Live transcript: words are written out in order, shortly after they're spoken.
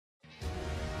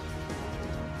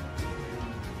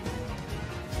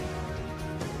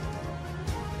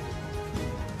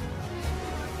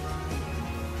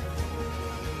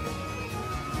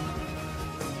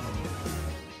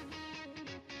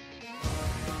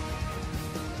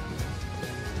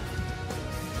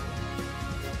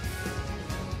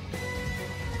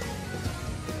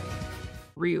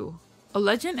Ryu, a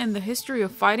legend in the history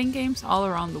of fighting games all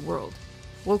around the world.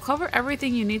 We'll cover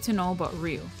everything you need to know about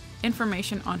Ryu,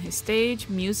 information on his stage,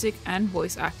 music, and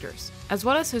voice actors, as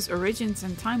well as his origins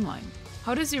and timeline.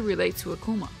 How does he relate to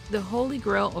Akuma, the holy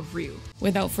grail of Ryu?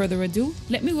 Without further ado,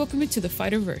 let me welcome you to the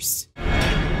Fighterverse.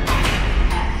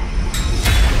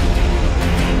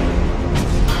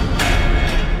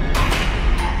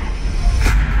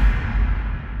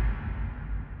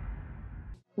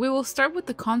 We will start with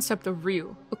the concept of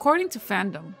Ryu. According to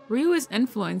fandom, Ryu is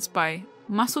influenced by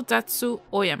Masutatsu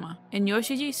Oyama and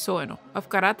Yoshiji Soeno of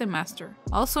Karate Master,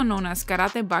 also known as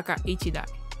Karate Baka Ichidai.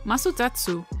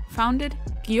 Masutatsu founded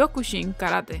Kyokushin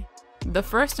Karate, the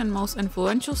first and most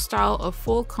influential style of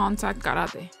full-contact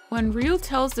karate. When Ryu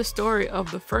tells the story of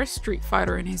the first Street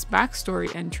Fighter in his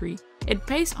backstory entry, it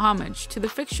pays homage to the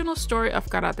fictional story of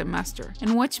Karate Master,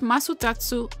 in which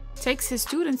Masutatsu takes his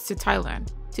students to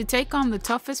Thailand to take on the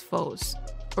toughest foes.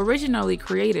 Originally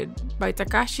created by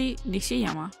Takashi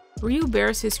Nishiyama, Ryu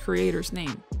bears his creator's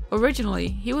name. Originally,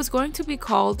 he was going to be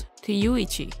called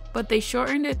Teyuichi, but they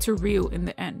shortened it to Ryu in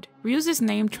the end. Ryu's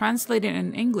name translated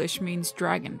in English means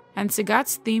dragon, and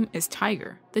Sagat's theme is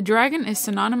tiger. The dragon is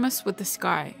synonymous with the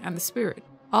sky and the spirit,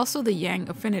 also the yang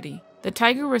affinity. The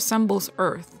tiger resembles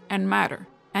earth and matter,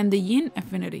 and the yin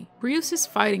affinity. Ryu's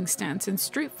fighting stance in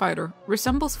Street Fighter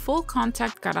resembles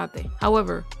full-contact karate.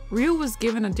 However, Ryu was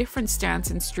given a different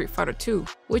stance in Street Fighter 2,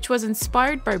 which was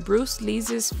inspired by Bruce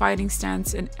Lee's fighting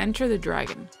stance in Enter the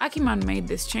Dragon. Akiman made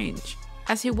this change,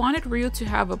 as he wanted Ryu to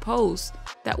have a pose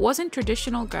that wasn't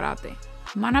traditional karate.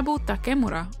 Manabu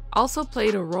Takemura also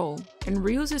played a role in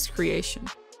Ryu's creation.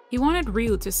 He wanted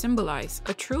Ryu to symbolize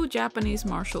a true Japanese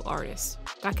martial artist.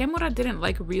 Takemura didn't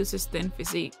like Ryu's thin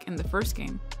physique in the first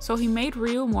game, so he made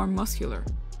Ryu more muscular.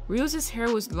 Ryu's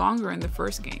hair was longer in the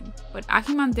first game, but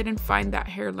Akiman didn't find that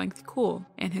hair length cool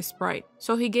in his sprite,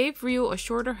 so he gave Ryu a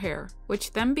shorter hair,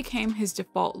 which then became his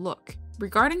default look.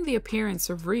 Regarding the appearance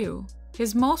of Ryu,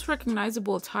 his most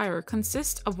recognizable attire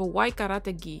consists of a white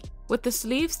karate gi, with the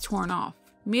sleeves torn off,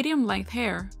 medium-length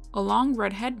hair, a long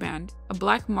red headband, a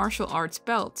black martial arts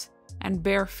belt, and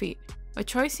bare feet, a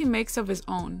choice he makes of his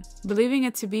own, believing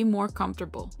it to be more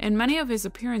comfortable. In many of his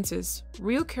appearances,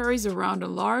 Ryu carries around a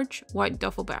large, white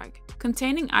duffel bag,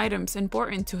 containing items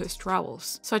important to his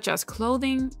travels, such as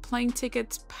clothing, plane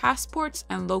tickets, passports,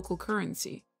 and local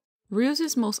currency.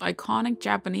 Ryu's most iconic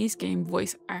Japanese game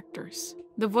voice actors.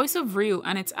 The voice of Ryu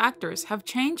and its actors have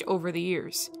changed over the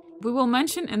years. We will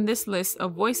mention in this list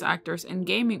of voice actors in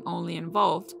gaming only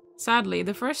involved. Sadly,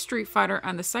 the first Street Fighter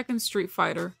and the second Street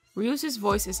Fighter, Ryu's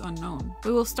voice is unknown.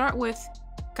 We will start with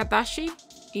Katashi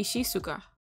Ishizuka.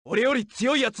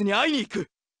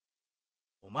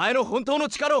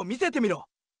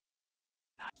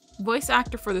 Voice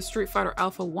actor for the Street Fighter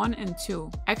Alpha 1 and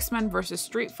 2, X-Men vs.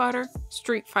 Street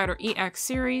Fighter EX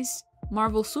series,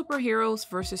 Marvel Superheroes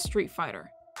vs. Street Fighter.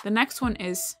 The next one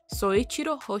is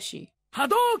Soichiro Hoshi.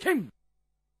 Hadouken!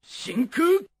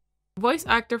 Shinku! Voice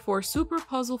actor for Super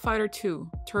Puzzle Fighter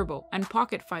 2, Turbo, and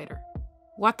Pocket Fighter,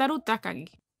 Wataru Takagi.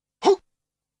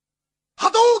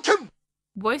 Hadouken!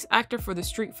 Voice actor for the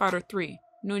Street Fighter 3,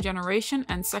 New Generation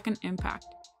and Second Impact,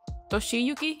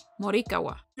 Toshiyuki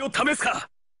Morikawa.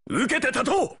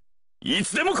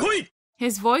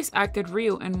 His voice acted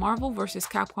Ryu in Marvel vs.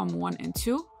 Capcom 1 and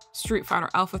 2, Street Fighter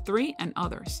Alpha 3, and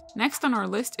others. Next on our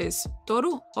list is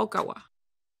Toru Okawa.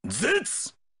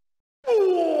 Zits!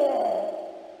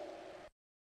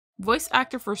 Voice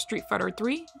actor for Street Fighter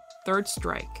 3, Third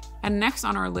Strike. And next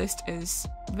on our list is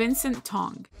Vincent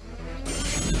Tong.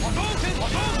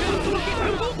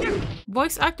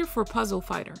 Voice actor for Puzzle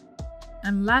Fighter.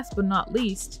 And last but not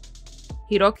least,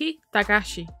 Hiroki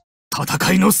Takashi.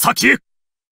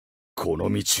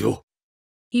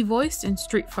 He voiced in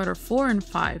Street Fighter 4 and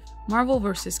 5, Marvel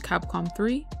vs. Capcom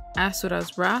 3,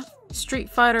 Asura's Wrath, Street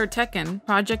Fighter Tekken,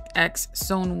 Project X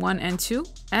Zone 1 and 2,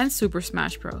 and Super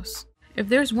Smash Bros. If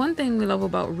there's one thing we love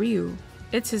about Ryu,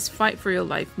 it's his fight for your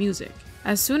life music.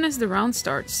 As soon as the round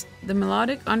starts, the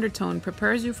melodic undertone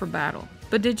prepares you for battle.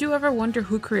 But did you ever wonder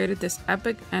who created this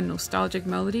epic and nostalgic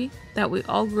melody that we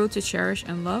all grew to cherish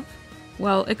and love?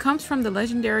 Well, it comes from the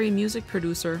legendary music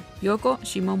producer Yoko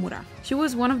Shimomura. She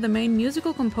was one of the main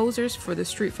musical composers for the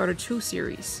Street Fighter 2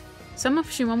 series. Some of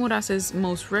Shimomura's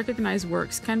most recognized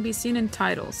works can be seen in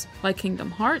titles like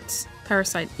Kingdom Hearts,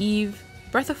 Parasite Eve,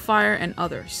 Breath of Fire, and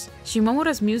others.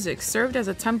 Shimomura's music served as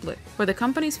a template for the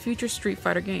company's future Street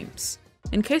Fighter games.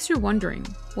 In case you're wondering,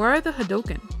 where are the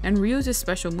Hadouken and Ryu's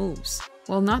special moves?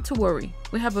 Well, not to worry,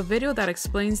 we have a video that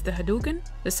explains the Hadouken,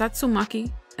 the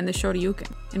Satsumaki, and the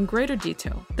Shoryuken in greater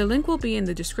detail. The link will be in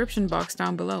the description box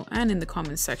down below and in the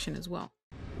comments section as well.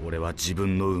 俺は自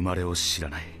分の生まれを知ら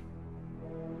ない。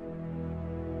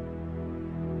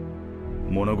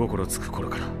物心つく頃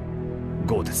から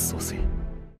豪鉄総帥。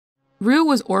Ryu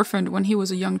was orphaned when he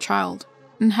was a young child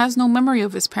and has no memory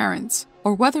of his parents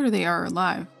or whether they are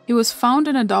alive. He was found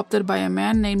and adopted by a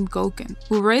man named Goken,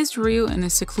 who raised Ryu in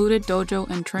his secluded dojo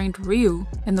and trained Ryu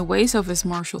in the ways of his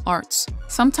martial arts.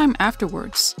 Sometime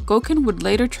afterwards, Goken would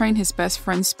later train his best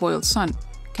friend's spoiled son,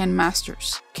 Ken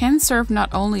Masters. Ken served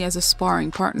not only as a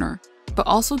sparring partner, but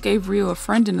also gave Ryu a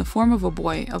friend in the form of a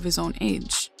boy of his own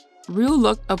age. Ryu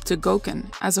looked up to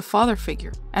Goken as a father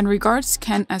figure and regards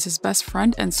Ken as his best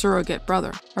friend and surrogate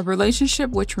brother, a relationship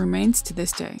which remains to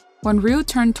this day. When Ryu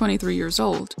turned 23 years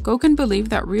old, Goken believed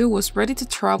that Ryu was ready to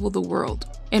travel the world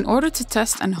in order to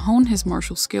test and hone his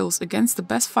martial skills against the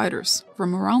best fighters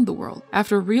from around the world.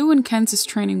 After Ryu and Ken's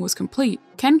training was complete,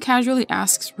 Ken casually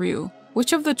asks Ryu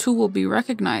which of the two will be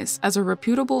recognized as a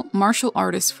reputable martial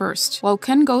artist first. While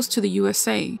Ken goes to the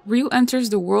USA, Ryu enters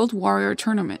the World Warrior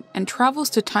Tournament and travels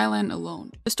to Thailand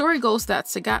alone. The story goes that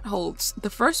Sagat holds the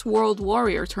first World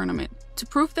Warrior Tournament to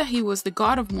prove that he was the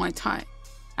god of Muay Thai.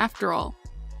 After all,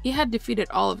 he had defeated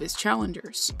all of his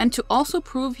challengers, and to also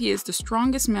prove he is the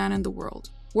strongest man in the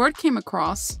world. Word came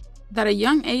across that a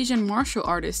young Asian martial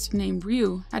artist named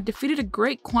Ryu had defeated a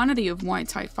great quantity of Muay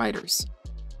Thai fighters.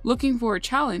 Looking for a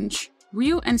challenge,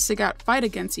 Ryu and Sagat fight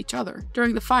against each other.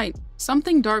 During the fight,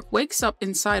 something dark wakes up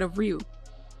inside of Ryu,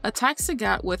 attacks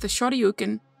Sagat with a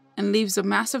shoryuken, and leaves a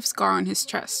massive scar on his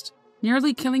chest,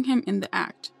 nearly killing him in the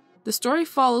act. The story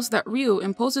follows that Ryu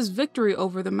imposes victory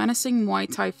over the menacing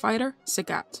Muay Thai fighter,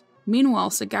 Sagat. Meanwhile,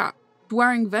 Sagat,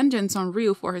 swearing vengeance on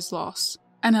Ryu for his loss.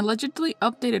 An allegedly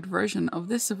updated version of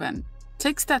this event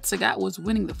takes that Sagat was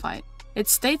winning the fight. It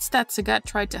states that Sagat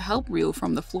tried to help Ryu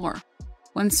from the floor,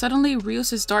 when suddenly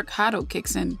Ryu's Dark Hado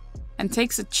kicks in and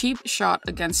takes a cheap shot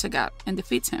against Sagat and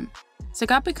defeats him.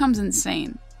 Sagat becomes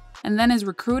insane, and then is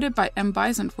recruited by M.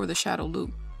 Bison for the Shadow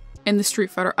Lu. In the Street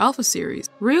Fighter Alpha series,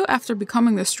 Ryu, after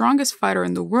becoming the strongest fighter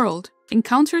in the world,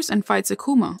 encounters and fights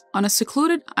Akuma on a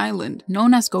secluded island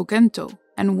known as Gogento,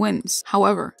 and wins.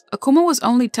 However, Akuma was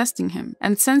only testing him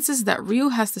and senses that Ryu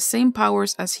has the same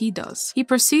powers as he does. He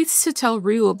proceeds to tell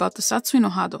Ryu about the Satsui no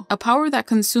Hado, a power that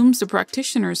consumes the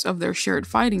practitioners of their shared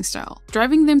fighting style,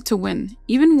 driving them to win,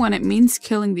 even when it means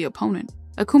killing the opponent.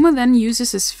 Akuma then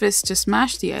uses his fist to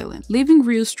smash the island, leaving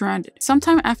Ryu stranded.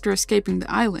 Sometime after escaping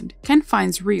the island, Ken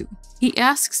finds Ryu. He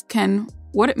asks Ken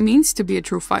what it means to be a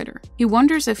true fighter. He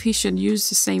wonders if he should use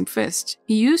the same fist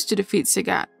he used to defeat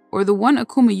Sagat, or the one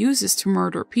Akuma uses to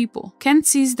murder people. Ken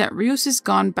sees that Ryu's has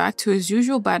gone back to his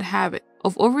usual bad habit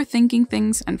of overthinking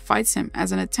things and fights him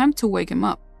as an attempt to wake him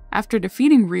up. After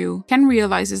defeating Ryu, Ken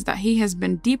realizes that he has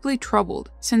been deeply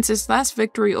troubled since his last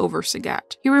victory over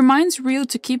Sagat. He reminds Ryu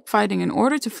to keep fighting in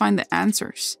order to find the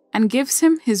answers, and gives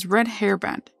him his red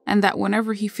hairband, and that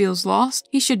whenever he feels lost,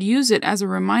 he should use it as a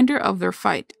reminder of their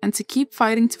fight and to keep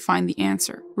fighting to find the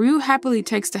answer. Ryu happily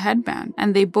takes the headband,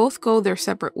 and they both go their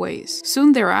separate ways.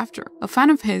 Soon thereafter, a fan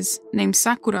of his, named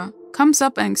Sakura, comes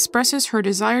up and expresses her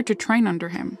desire to train under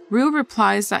him. Ryu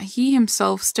replies that he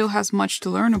himself still has much to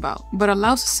learn about, but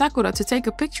allows Sakura to take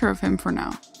a picture of him for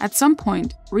now. At some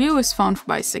point, Ryu is found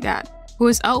by Sagat, who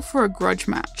is out for a grudge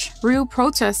match. Ryu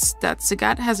protests that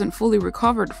Sagat hasn't fully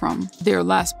recovered from their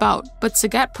last bout, but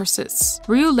Sagat persists.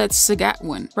 Ryu lets Sagat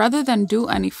win, rather than do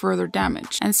any further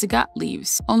damage, and Sagat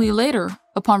leaves. Only later,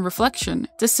 upon reflection,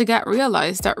 does Sagat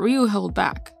realize that Ryu held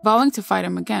back, vowing to fight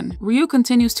him again. Ryu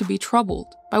continues to be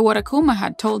troubled by what Akuma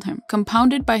had told him,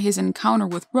 compounded by his encounter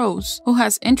with Rose, who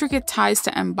has intricate ties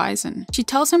to M. Bison. She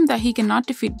tells him that he cannot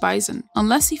defeat Bison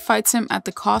unless he fights him at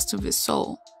the cost of his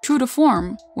soul. True to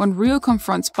form, when Ryu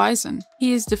confronts Bison,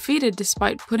 he is defeated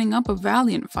despite putting up a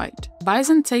valiant fight.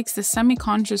 Bison takes the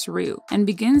semi-conscious Ryu and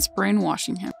begins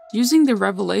brainwashing him, using the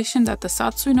revelation that the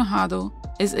Satsui no Hado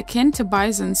is akin to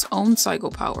Bison's own psycho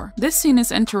power. This scene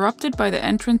is interrupted by the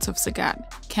entrance of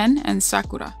Sagat, Ken, and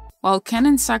Sakura. While Ken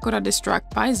and Sakura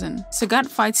distract Bison, Sagat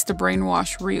fights to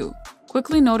brainwash Ryu,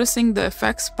 quickly noticing the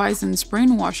effects Bison's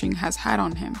brainwashing has had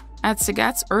on him. At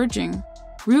Sagat's urging,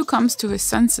 Ryu comes to his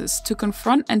senses to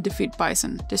confront and defeat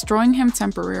Bison, destroying him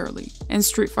temporarily. In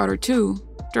Street Fighter II,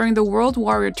 during the World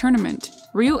Warrior Tournament,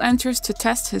 Ryu enters to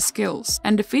test his skills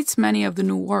and defeats many of the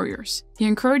new warriors. He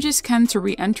encourages Ken to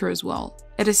re-enter as well.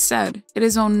 It is said, it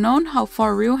is unknown how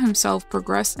far Ryu himself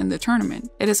progressed in the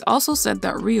tournament. It is also said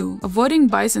that Ryu, avoiding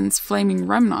Bison's flaming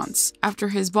remnants after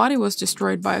his body was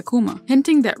destroyed by Akuma,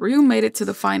 hinting that Ryu made it to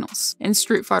the finals. In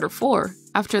Street Fighter IV,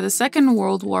 after the second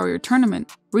World Warrior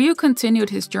Tournament, Ryu continued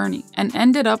his journey and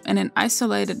ended up in an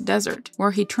isolated desert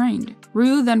where he trained.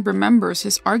 Ryu then remembers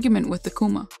his argument with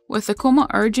Takuma, with Takuma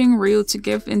urging Ryu to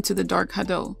give into the Dark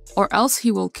Hado, or else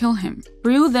he will kill him.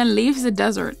 Ryu then leaves the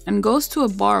desert and goes to a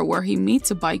bar where he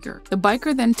meets a biker. The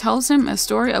biker then tells him a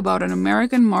story about an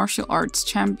American martial arts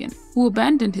champion who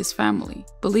abandoned his family.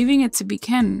 Believing it to be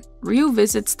Ken, Ryu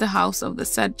visits the house of the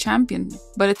said champion,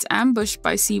 but it's ambushed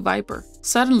by Sea Viper.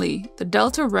 Suddenly, the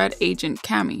Delta Red agent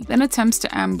Cammy then attempts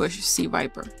to ambush Sea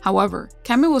Viper. However,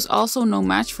 Cammy was also no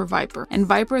match for Viper, and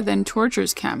Viper then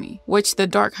tortures Cammy, which the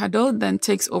Dark Hado then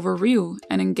takes over Ryu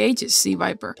and engages Sea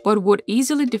Viper, but would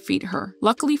easily defeat her.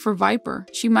 Luckily for Viper,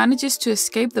 she manages to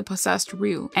escape the possessed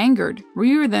Ryu. Angered,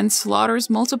 Ryu then slaughters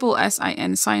multiple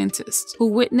SIN scientists who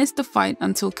witnessed the fight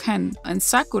until Ken and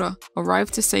Sakura arrive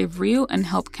to save Ryu and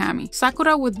help Cammy.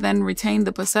 Sakura would then retain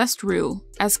the possessed Ryu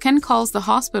as Ken calls the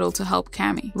hospital to help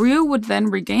Cammy. Ryu would then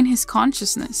regain his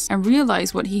consciousness and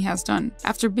realize what he has done.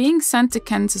 After being sent to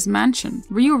Ken's mansion,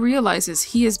 Ryu realizes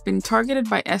he has been targeted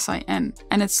by SIN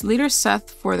and its leader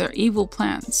Seth for their evil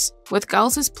plans. With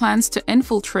Gauss's plans to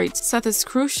infiltrate Seth's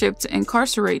cruise ship to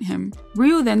incarcerate him,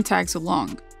 Ryu then tags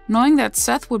along, knowing that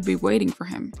Seth would be waiting for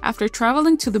him. After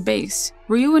traveling to the base,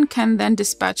 Ryu and Ken then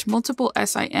dispatch multiple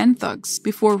SIN thugs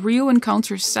before Ryu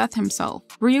encounters Seth himself.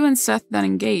 Ryu and Seth then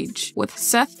engage, with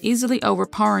Seth easily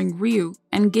overpowering Ryu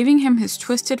and giving him his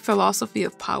twisted philosophy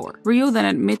of power. Ryu then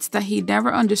admits that he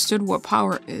never understood what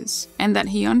power is, and that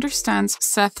he understands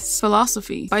Seth's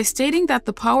philosophy by stating that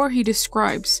the power he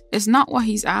describes is not what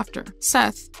he's after.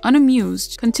 Seth,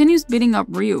 unamused, continues beating up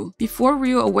Ryu before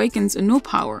Ryu awakens a new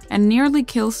power and nearly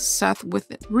kills Seth with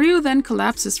it. Ryu then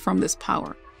collapses from this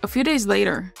power. A few days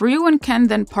later, Ryu and Ken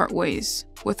then part ways,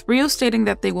 with Ryu stating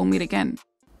that they will meet again.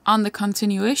 On the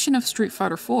continuation of Street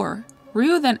Fighter IV,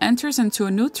 Ryu then enters into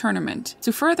a new tournament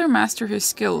to further master his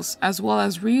skills as well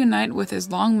as reunite with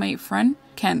his long-mate friend,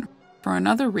 Ken, for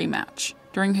another rematch.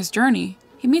 During his journey,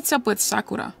 he meets up with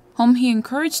Sakura, whom he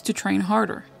encouraged to train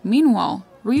harder. Meanwhile,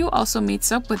 Ryu also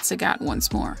meets up with Sagat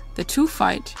once more. The two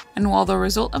fight, and while the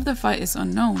result of the fight is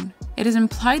unknown, it is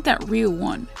implied that Ryu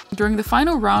won. During the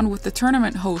final round with the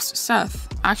tournament host Seth,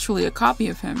 actually a copy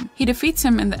of him, he defeats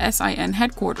him in the SIN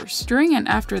headquarters. During and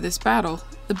after this battle,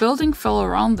 the building fell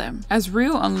around them as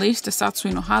Ryu unleashed the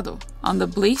Satsui no Hado on the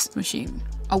Bleast machine,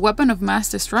 a weapon of mass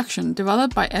destruction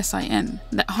developed by SIN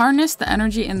that harnessed the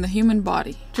energy in the human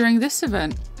body. During this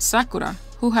event, Sakura,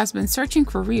 who has been searching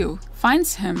for Ryu,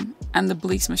 finds him and the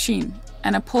Bleast machine,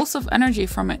 and a pulse of energy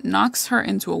from it knocks her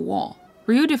into a wall.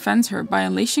 Ryu defends her by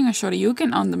unleashing a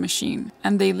Shoryuken on the machine,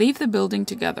 and they leave the building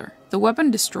together, the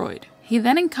weapon destroyed. He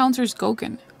then encounters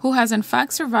Gouken, who has in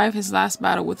fact survived his last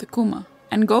battle with Akuma,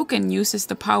 and Gouken uses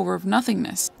the power of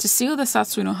nothingness to seal the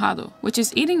Satsui no Hado, which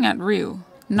is eating at Ryu,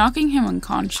 knocking him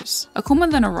unconscious. Akuma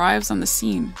then arrives on the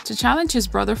scene to challenge his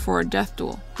brother for a death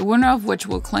duel, the winner of which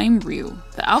will claim Ryu.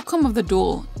 The outcome of the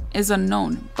duel is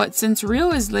unknown, but since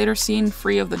Ryu is later seen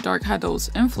free of the Dark Hado's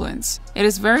influence, it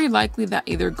is very likely that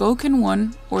either Gouken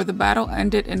won or the battle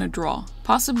ended in a draw,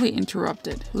 possibly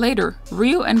interrupted. Later,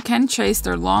 Ryu and Ken chase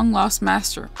their long-lost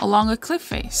master along a cliff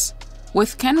face,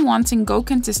 with Ken wanting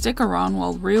Gouken to stick around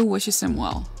while Ryu wishes him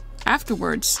well.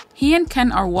 Afterwards, he and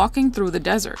Ken are walking through the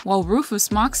desert while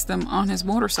Rufus mocks them on his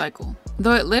motorcycle,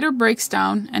 though it later breaks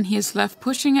down and he is left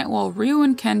pushing it while Ryu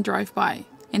and Ken drive by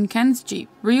in Ken's Jeep.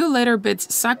 Ryu later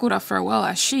bids Sakura farewell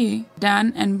as she,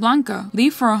 Dan, and Blanca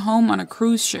leave for a home on a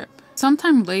cruise ship.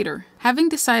 Sometime later, having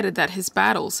decided that his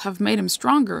battles have made him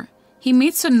stronger, he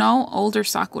meets a no older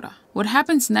Sakura. What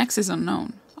happens next is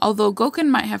unknown, although Gouken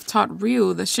might have taught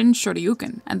Ryu the Shin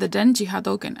Shoryuken and the Denji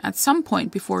Hadoken at some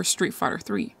point before Street Fighter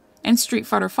III. In Street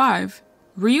Fighter V,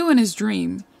 Ryu in his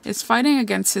dream is fighting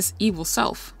against his evil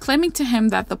self, claiming to him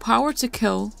that the power to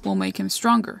kill will make him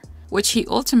stronger, which he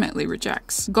ultimately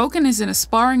rejects. Gouken is in a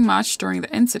sparring match during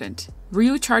the incident.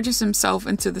 Ryu charges himself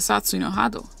into the Satsui no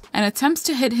Hado and attempts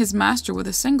to hit his master with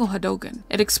a single Hadoken.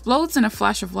 It explodes in a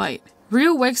flash of light.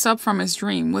 Ryu wakes up from his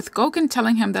dream with Gouken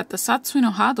telling him that the Satsui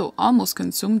no Hado almost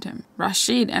consumed him.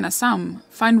 Rashid and Asam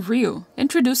find Ryu,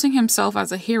 introducing himself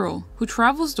as a hero who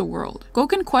travels the world.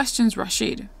 Gouken questions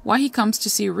Rashid why he comes to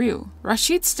see Ryu.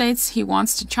 Rashid states he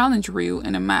wants to challenge Ryu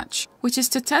in a match, which is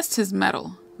to test his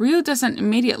mettle. Ryu doesn't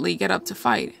immediately get up to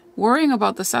fight, worrying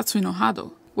about the Satsui no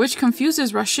Hado, which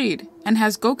confuses Rashid and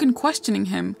has Gouken questioning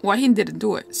him why he didn't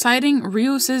do it, citing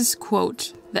Ryu's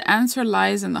quote, "The answer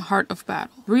lies in the heart of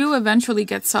battle." Ryu eventually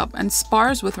gets up and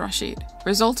spars with Rashid,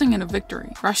 resulting in a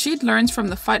victory. Rashid learns from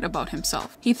the fight about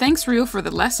himself. He thanks Ryu for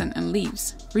the lesson and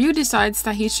leaves. Ryu decides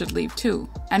that he should leave too,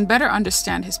 and better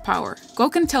understand his power.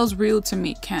 Gouken tells Ryu to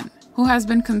meet Ken, who has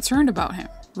been concerned about him.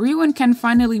 Ryu and Ken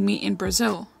finally meet in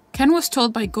Brazil, Ken was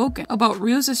told by Goken about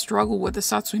Ryu's struggle with the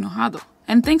Satsui no Hado,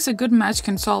 and thinks a good match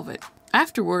can solve it.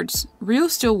 Afterwards, Ryu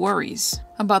still worries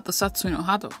about the Satsui no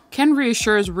Hado. Ken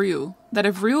reassures Ryu that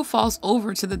if Ryu falls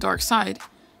over to the dark side,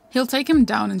 he'll take him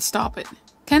down and stop it.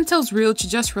 Ken tells Ryu to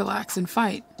just relax and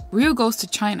fight. Ryu goes to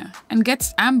China and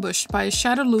gets ambushed by a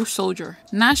Shadowloo soldier.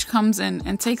 Nash comes in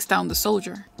and takes down the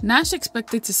soldier. Nash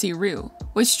expected to see Ryu,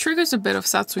 which triggers a bit of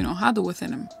Satsui no Hado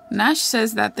within him. Nash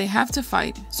says that they have to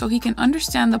fight so he can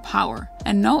understand the power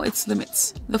and know its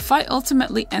limits. The fight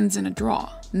ultimately ends in a draw.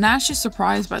 Nash is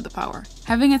surprised by the power,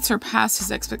 having it surpass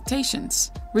his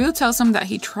expectations. Ryu tells him that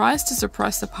he tries to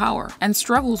suppress the power and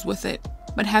struggles with it,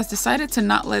 but has decided to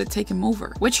not let it take him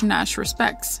over, which Nash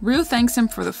respects. Ryu thanks him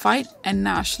for the fight and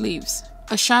Nash leaves.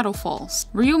 A shadow falls.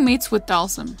 Ryu meets with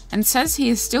Dalsum and says he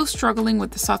is still struggling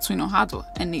with the Satsui no Hado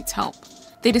and needs help.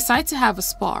 They decide to have a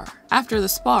spar. After the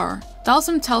spar,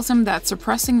 Dalsum tells him that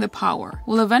suppressing the power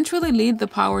will eventually lead the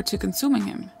power to consuming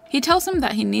him. He tells him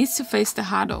that he needs to face the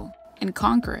Hado and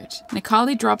conquer it.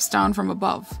 Nekali drops down from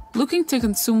above, looking to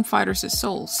consume fighters'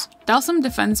 souls. Dalsum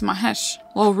defends Mahesh,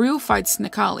 while Ryu fights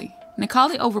Nekali.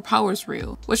 Nekali overpowers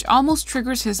Ryu, which almost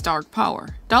triggers his dark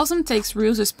power. Dalsum takes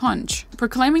Ryu's punch,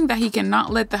 proclaiming that he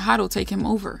cannot let the Hado take him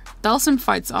over. Dalsum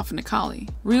fights off Nekali.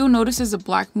 Ryu notices a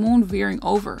black moon veering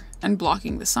over and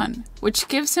blocking the sun, which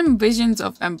gives him visions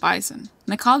of M. Bison.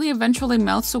 Nekali eventually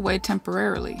melts away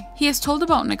temporarily. He is told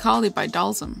about Nekali by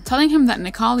Dalsum, telling him that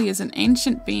Nekali is an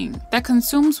ancient being that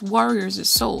consumes warriors'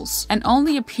 souls and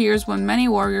only appears when many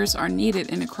warriors are needed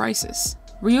in a crisis.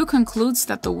 Ryu concludes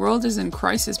that the world is in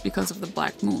crisis because of the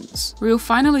black moons. Ryu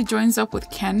finally joins up with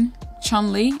Ken,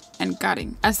 Chun-Li, and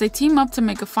Garing as they team up to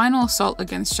make a final assault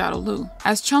against Shadowloo.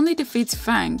 As Chun-Li defeats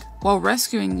Fang while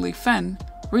rescuing Li Fen,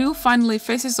 Ryu finally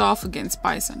faces off against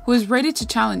Bison, who is ready to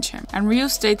challenge him, and Ryu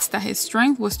states that his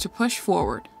strength was to push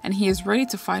forward, and he is ready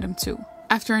to fight him too.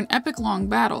 After an epic long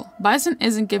battle, Bison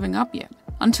isn't giving up yet,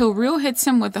 until Ryu hits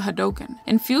him with the Hadoken,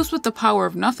 infused with the power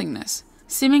of nothingness,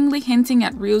 seemingly hinting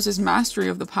at Ryu's mastery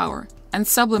of the power and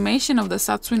sublimation of the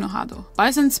Satsui no Hado.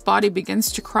 Bison's body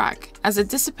begins to crack as it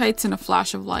dissipates in a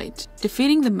flash of light,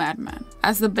 defeating the madman.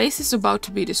 As the base is about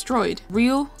to be destroyed,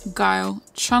 Ryu, Guile,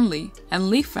 Chun-Li, and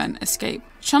Li Fen escape.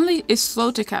 Chun-Li is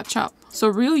slow to catch up, so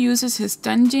Ryu uses his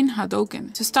Denjin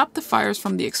Hadoken to stop the fires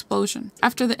from the explosion.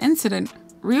 After the incident,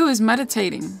 Ryu is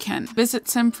meditating. Ken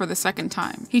visits him for the second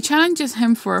time. He challenges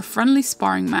him for a friendly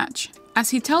sparring match. As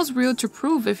he tells Ryu to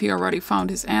prove if he already found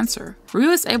his answer, Ryu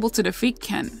is able to defeat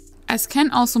Ken, as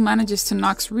Ken also manages to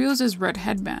knock Ryu's red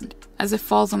headband. As it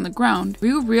falls on the ground,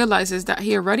 Ryu realizes that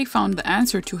he already found the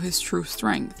answer to his true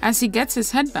strength. As he gets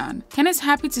his headband, Ken is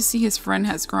happy to see his friend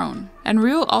has grown, and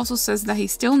Ryu also says that he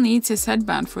still needs his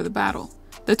headband for the battle.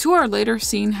 The two are later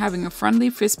seen having a friendly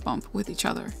fist bump with each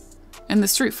other. In the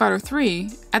Street Fighter III,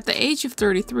 at the age of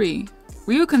 33,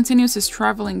 Ryu continues his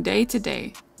traveling day to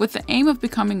day with the aim of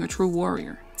becoming a true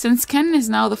warrior. Since Ken is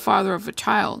now the father of a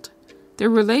child, their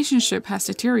relationship has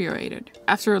deteriorated.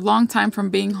 After a long time from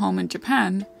being home in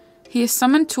Japan, he is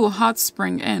summoned to a hot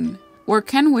spring inn, where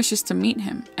Ken wishes to meet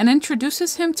him and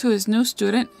introduces him to his new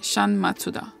student, Shan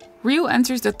Matsuda. Ryu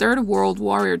enters the Third World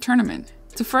Warrior Tournament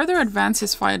to further advance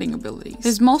his fighting abilities.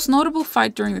 His most notable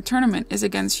fight during the tournament is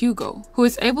against Hugo, who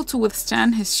is able to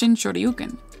withstand his Shin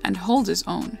Shoryuken and hold his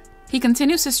own. He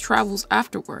continues his travels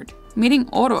afterward, meeting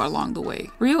Oro along the way.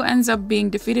 Ryu ends up being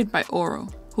defeated by Oro,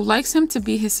 who likes him to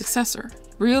be his successor.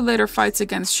 Ryu later fights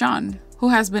against Shan, who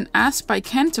has been asked by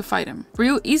Ken to fight him.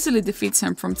 Ryu easily defeats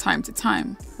him from time to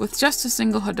time, with just a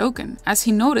single Hadoken, as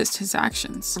he noticed his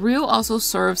actions. Ryu also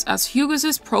serves as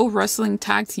Hugo's pro wrestling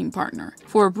tag team partner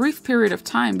for a brief period of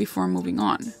time before moving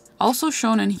on, also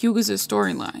shown in Hugo's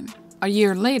storyline. A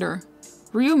year later,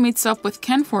 Ryu meets up with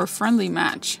Ken for a friendly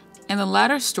match in the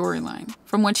latter's storyline,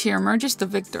 from which he emerges the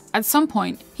victor. At some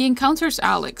point, he encounters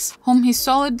Alex, whom he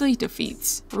solidly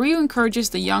defeats. Ryu encourages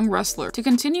the young wrestler to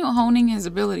continue honing his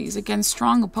abilities against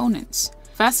strong opponents.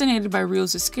 Fascinated by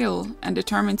Ryu's skill and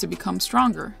determined to become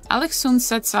stronger, Alex soon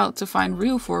sets out to find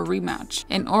Ryu for a rematch.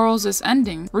 In Oro's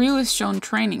ending, Ryu is shown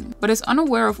training, but is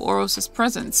unaware of Oro's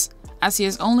presence, as he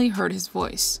has only heard his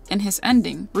voice. In his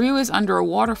ending, Ryu is under a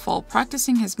waterfall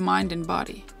practicing his mind and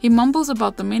body. He mumbles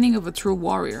about the meaning of a true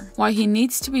warrior, why he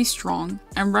needs to be strong,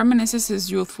 and reminisces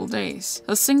his youthful days.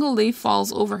 A single leaf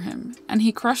falls over him, and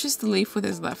he crushes the leaf with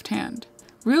his left hand.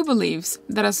 Ryu believes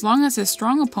that as long as his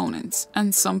strong opponents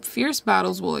and some fierce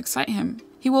battles will excite him,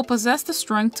 he will possess the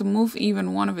strength to move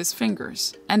even one of his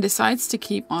fingers, and decides to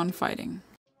keep on fighting.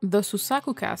 The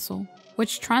Susaku Castle,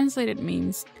 which translated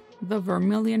means the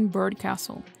Vermilion Bird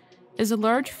Castle, is a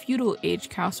large feudal age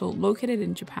castle located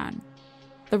in Japan.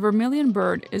 The Vermilion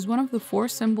Bird is one of the 4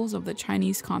 symbols of the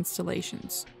Chinese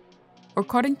constellations.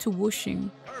 According to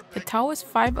Wuxing, the Taoist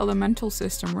 5 elemental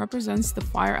system represents the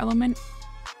fire element,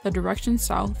 the direction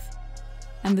south,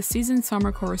 and the season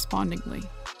summer correspondingly.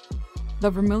 The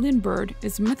vermilion bird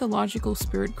is a mythological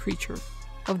spirit creature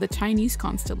of the Chinese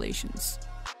constellations.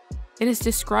 It is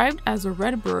described as a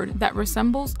red bird that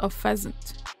resembles a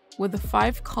pheasant with a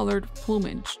 5-colored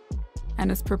plumage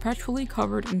and is perpetually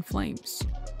covered in flames.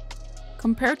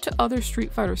 Compared to other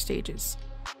Street Fighter stages,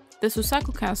 the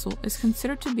Susaku Castle is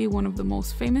considered to be one of the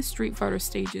most famous Street Fighter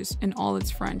stages in all its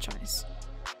franchise.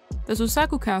 The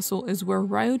Susaku Castle is where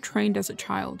Ryu trained as a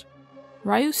child.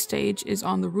 Ryu's stage is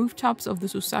on the rooftops of the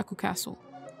Susaku Castle,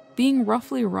 being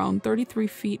roughly around 33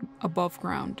 feet above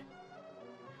ground.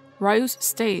 Ryu's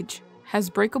stage has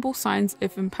breakable signs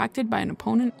if impacted by an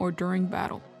opponent or during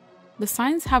battle. The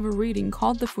signs have a reading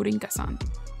called the Furinka-san,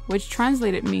 which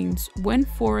translated means Wind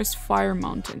Forest Fire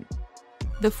Mountain.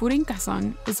 The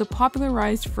Furinka-san is a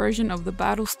popularized version of the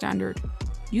battle standard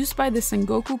used by the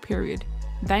Sengoku period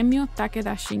Daimyo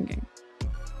Takeda Shingen.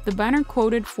 The banner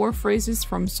quoted 4 phrases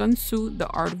from Sun Tzu, The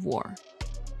Art of War.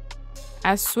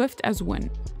 As swift as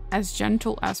wind, as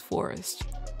gentle as forest,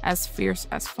 as fierce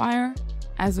as fire,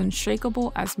 as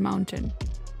unshakable as mountain.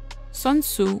 Sun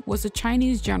Tzu was a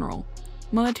Chinese general,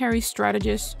 military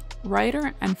strategist,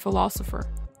 writer, and philosopher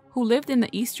who lived in the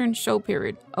Eastern Shou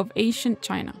period of ancient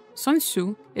China. Sun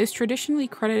Tzu is traditionally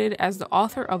credited as the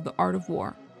author of The Art of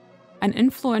War, an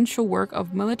influential work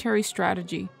of military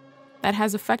strategy that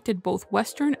has affected both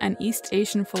Western and East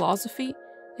Asian philosophy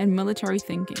and military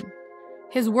thinking.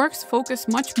 His works focus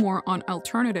much more on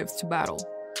alternatives to battle,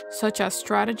 such as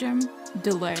stratagem,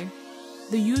 delay,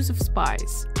 the use of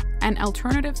spies, and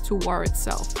alternatives to war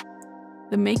itself,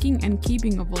 the making and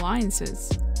keeping of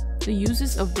alliances, the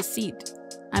uses of deceit,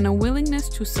 and a willingness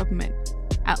to submit,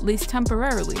 at least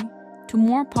temporarily, to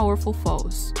more powerful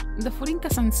foes. The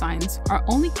Furinka-san signs are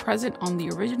only present on the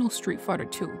original Street Fighter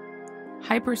II,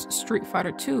 Hyper's Street Fighter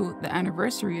II, the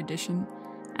Anniversary Edition,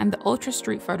 and the Ultra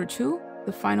Street Fighter II,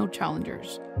 the Final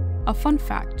Challengers. A fun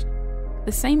fact,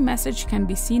 the same message can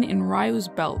be seen in Ryu's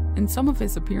belt in some of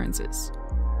his appearances.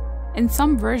 In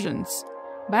some versions,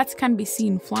 bats can be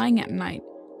seen flying at night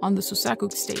on the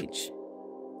Susaku stage.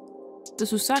 The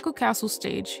Susaku Castle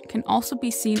stage can also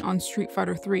be seen on Street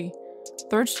Fighter III,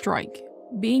 Third Strike,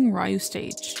 being Ryu's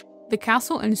stage. The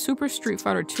castle in Super Street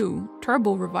Fighter II,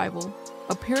 Turbo Revival,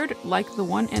 appeared like the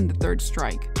one in the Third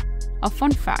Strike. A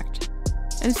fun fact,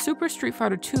 in Super Street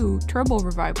Fighter II, Turbo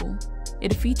Revival,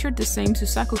 it featured the same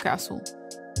Susaku Castle,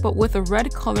 but with a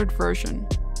red-colored version,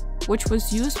 which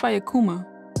was used by Akuma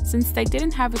since they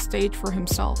didn't have a stage for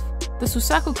himself. The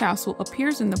Susaku Castle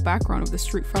appears in the background of the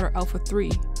Street Fighter Alpha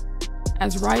 3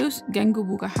 as Ryu's Gengu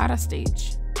Bugahara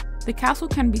stage. The castle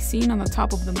can be seen on the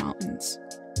top of the mountains.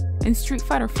 In Street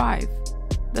Fighter V,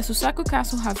 the Susaku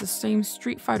Castle has the same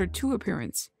Street Fighter II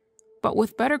appearance, but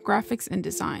with better graphics and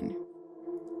design.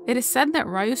 It is said that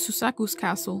Ryu Susaku's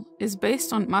castle is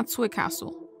based on Matsue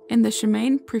Castle in the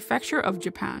Shimane Prefecture of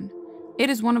Japan. It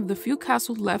is one of the few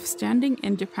castles left standing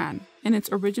in Japan in its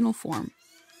original form.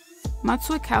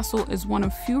 Matsue Castle is one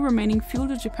of few remaining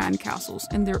feudal Japan castles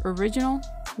in their original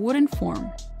wooden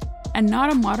form, and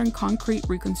not a modern concrete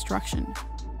reconstruction.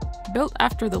 Built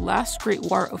after the last Great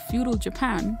War of feudal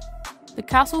Japan, the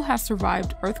castle has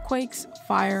survived earthquakes,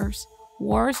 fires,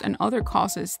 wars, and other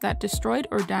causes that destroyed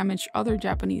or damaged other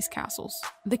Japanese castles.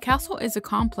 The castle is a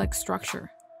complex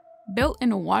structure, built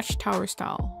in a watchtower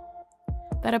style,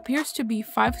 that appears to be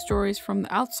 5 stories from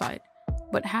the outside,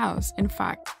 but has, in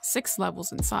fact, 6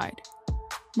 levels inside.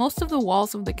 Most of the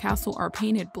walls of the castle are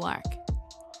painted black.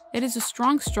 It is a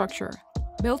strong structure,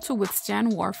 built to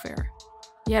withstand warfare,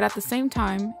 yet at the same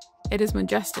time, it is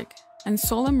majestic and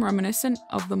solemn, reminiscent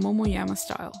of the Momoyama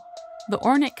style. The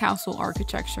ornate castle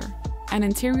architecture and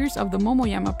interiors of the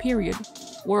Momoyama period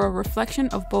were a reflection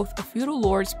of both a feudal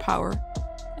lord's power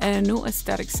and a new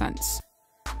aesthetic sense.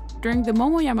 During the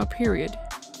Momoyama period,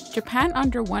 Japan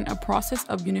underwent a process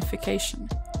of unification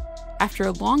after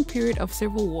a long period of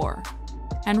civil war,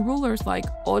 and rulers like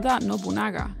Oda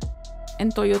Nobunaga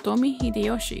and Toyotomi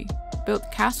Hideyoshi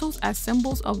built castles as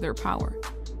symbols of their power.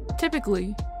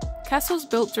 Typically, castles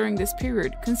built during this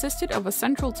period consisted of a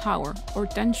central tower, or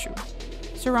denshu,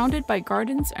 surrounded by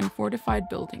gardens and fortified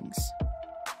buildings.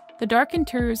 The dark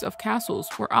interiors of castles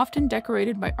were often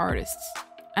decorated by artists,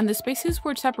 and the spaces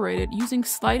were separated using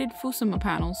slided fusuma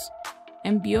panels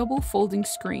and byobu folding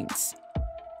screens.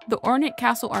 The ornate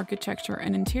castle architecture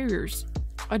and interiors,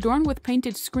 adorned with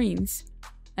painted screens,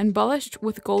 embellished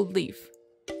with gold leaf,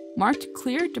 marked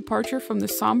clear departure from the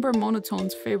somber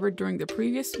monotones favored during the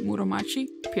previous Muromachi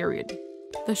period.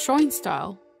 The Shoin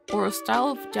style, or a style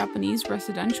of Japanese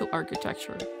residential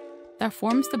architecture that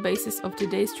forms the basis of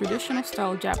today's traditional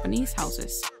style Japanese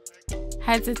houses,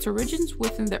 has its origins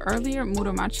within the earlier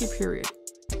Muromachi period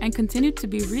and continued to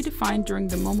be redefined during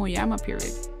the Momoyama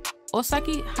period.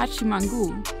 Osaki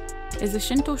Hachimangu is a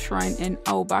Shinto shrine in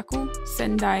Aobaku,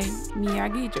 Sendai,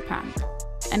 Miyagi, Japan,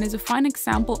 and is a fine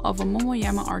example of a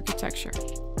Momoyama architecture.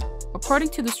 According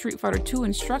to the Street Fighter II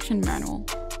instruction manual,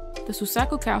 the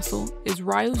Susaku Castle is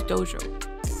Ryu's dojo,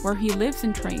 where he lives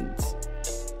and trains.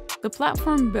 The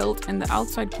platform built in the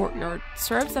outside courtyard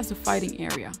serves as a fighting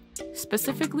area,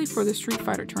 specifically for the Street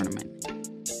Fighter tournament.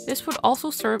 This would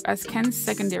also serve as Ken's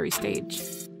secondary stage,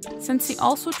 since he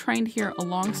also trained here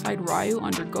alongside Ryu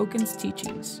under Goken's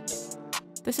teachings.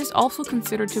 This is also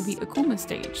considered to be Akuma's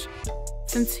stage,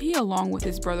 since he along with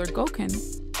his brother Goken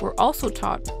were also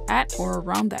taught at or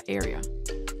around that area.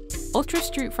 Ultra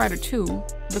Street Fighter II,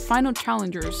 the final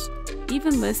challengers,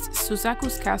 even lists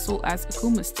Susaku's castle as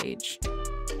Akuma's stage.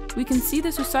 We can see the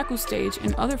Susaku stage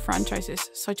in other franchises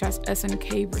such as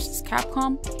SNK vs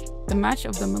Capcom, The Match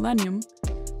of the Millennium,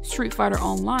 Street Fighter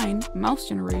Online, Mouse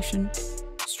Generation,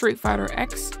 Street Fighter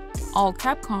X, All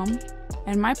Capcom,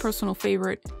 and my personal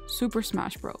favorite, Super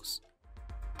Smash Bros.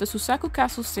 The Susaku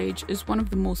Castle stage is one of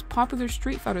the most popular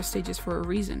Street Fighter stages for a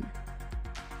reason.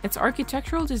 Its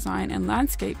architectural design and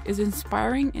landscape is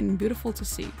inspiring and beautiful to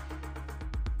see.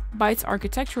 By its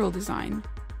architectural design,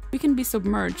 we can be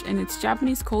submerged in its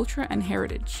Japanese culture and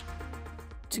heritage.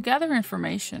 To gather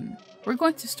information, we're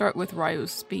going to start with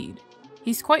Ryu's speed.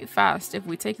 He's quite fast if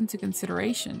we take into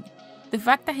consideration the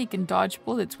fact that he can dodge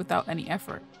bullets without any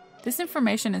effort. This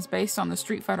information is based on the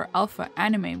Street Fighter Alpha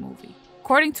anime movie.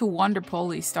 According to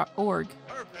wonderpolice.org,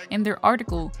 in their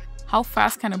article, How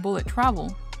Fast Can a Bullet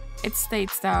Travel?, it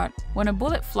states that when a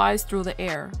bullet flies through the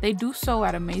air, they do so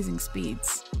at amazing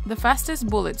speeds. The fastest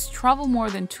bullets travel more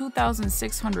than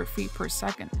 2,600 feet per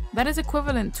second. That is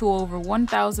equivalent to over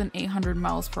 1,800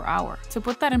 miles per hour. To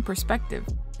put that in perspective,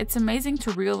 it's amazing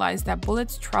to realize that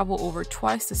bullets travel over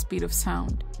twice the speed of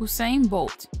sound. Usain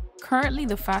Bolt, currently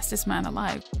the fastest man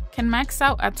alive, can max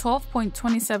out at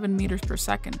 12.27 meters per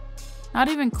second. Not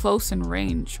even close in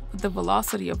range with the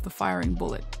velocity of the firing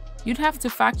bullet. You'd have to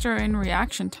factor in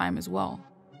reaction time as well.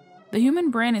 The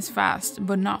human brain is fast,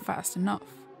 but not fast enough.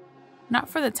 Not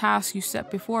for the task you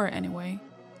set before it anyway.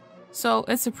 So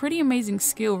it's a pretty amazing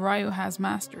skill Ryu has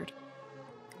mastered.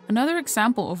 Another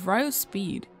example of Ryu's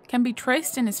speed can be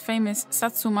traced in his famous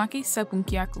Satsumaki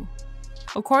Seppunkyaku.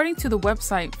 According to the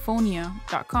website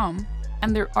phonia.com,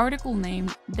 and their article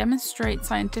named Demonstrate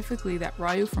Scientifically that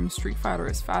Ryu from Street Fighter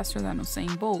is faster than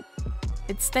Usain Bolt,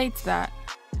 it states that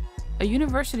a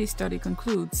university study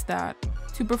concludes that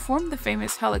to perform the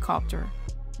famous helicopter,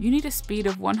 you need a speed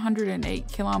of 108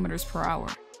 kilometers per hour.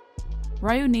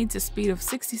 Ryu needs a speed of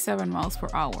 67 miles per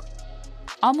hour,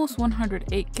 almost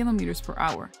 108 kilometers per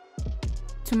hour,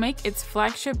 to make its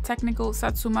flagship technical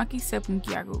Satsumaki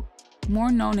Seppunkyaku,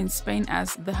 more known in Spain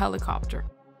as the helicopter.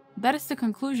 That is the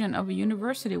conclusion of a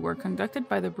university work conducted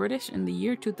by the British in the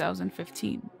year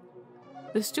 2015.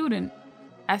 The student,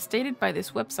 as stated by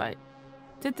this website,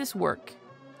 did this work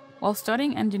while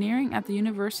studying engineering at the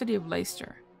University of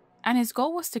Leicester, and his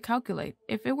goal was to calculate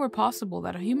if it were possible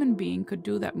that a human being could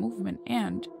do that movement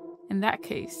and, in that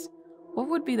case, what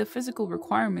would be the physical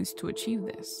requirements to achieve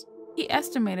this. He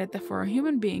estimated that for a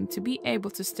human being to be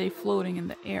able to stay floating in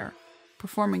the air,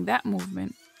 performing that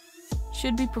movement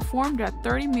should be performed at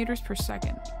 30 meters per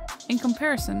second. In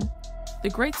comparison, the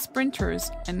great sprinters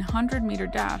in 100-meter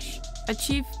dash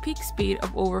achieve peak speed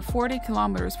of over 40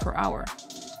 kilometers per hour,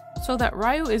 so that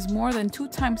Ryu is more than 2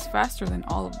 times faster than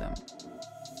all of them.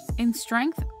 In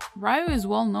strength, Ryu is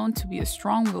well known to be a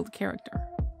strong-willed character.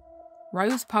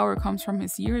 Ryu's power comes from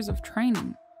his years of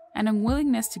training and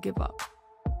unwillingness to give up.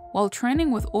 While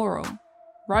training with Oro,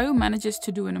 Ryu manages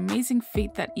to do an amazing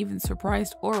feat that even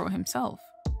surprised Oro himself.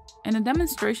 In a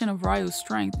demonstration of Ryu's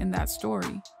strength in that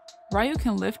story, Ryu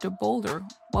can lift a boulder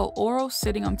while Oro's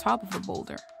sitting on top of the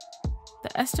boulder.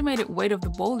 The estimated weight of the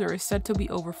boulder is said to be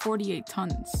over 48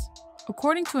 tons.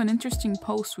 According to an interesting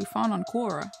post we found on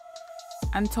Quora,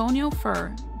 Antonio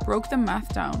Fur broke the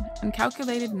math down and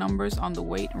calculated numbers on the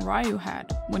weight Ryu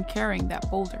had when carrying that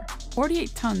boulder.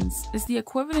 48 tons is the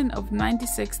equivalent of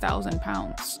 96,000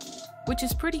 pounds, which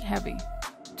is pretty heavy.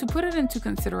 To put it into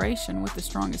consideration with the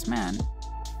strongest man,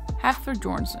 Hafthor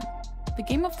Bjornsson, the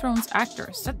Game of Thrones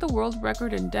actor, set the world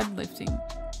record in deadlifting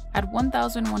at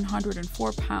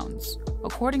 1,104 pounds,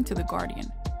 according to The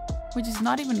Guardian, which is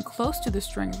not even close to the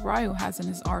strength Ryu has in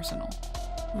his arsenal.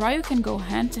 Ryu can go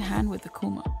hand to hand with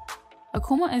Akuma.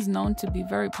 Akuma is known to be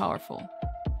very powerful,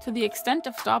 to the extent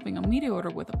of stopping a meteor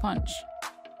with a punch.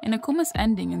 In Akuma's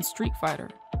ending in Street Fighter,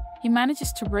 he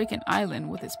manages to break an island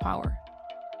with his power.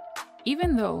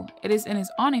 Even though it is in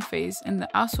his Oni phase in the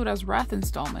Asura's Wrath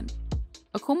installment,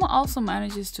 Akuma also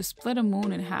manages to split a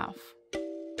moon in half.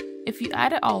 If you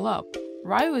add it all up,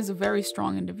 Ryu is a very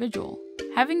strong individual,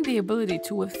 having the ability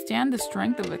to withstand the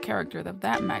strength of a character of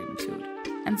that magnitude,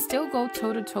 and still go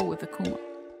toe-to-toe with Akuma.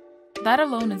 That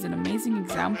alone is an amazing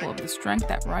example of the strength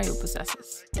that Ryu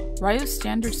possesses. Ryu's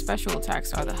standard special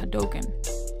attacks are the Hadouken,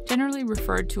 generally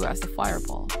referred to as the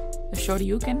Fireball, the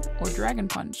Shoryuken or Dragon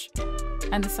Punch,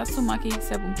 and the Satsumaki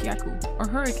Sebunkiaku or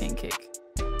Hurricane Kick,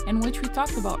 in which we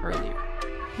talked about earlier.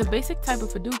 The basic type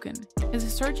of Hadouken is a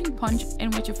surging punch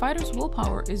in which a fighter's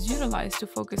willpower is utilized to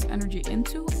focus energy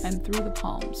into and through the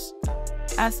palms.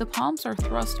 As the palms are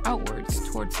thrust outwards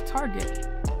towards the target,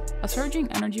 a surging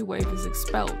energy wave is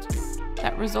expelled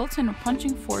that results in a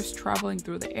punching force traveling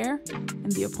through the air in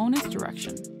the opponent's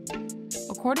direction.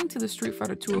 According to the Street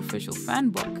Fighter II official fan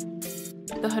book,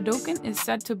 the Hadouken is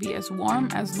said to be as warm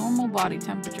as normal body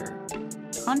temperature,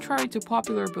 contrary to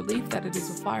popular belief that it is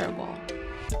a fireball.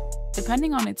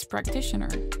 Depending on its practitioner,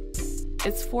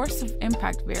 its force of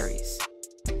impact varies.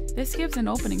 This gives an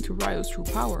opening to Ryu's true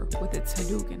power with its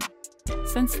Hadouken.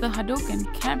 Since the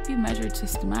Hadouken can't be measured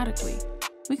systematically,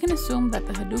 we can assume that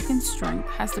the Hadouken's strength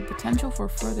has the potential for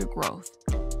further growth,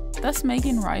 thus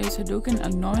making Ryu's Hadouken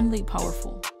unknowingly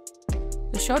powerful.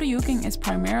 The Shoryuken is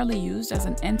primarily used as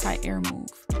an anti-air move.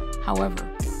 However,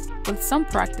 with some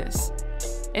practice,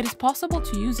 it is possible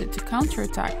to use it to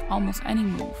counterattack almost any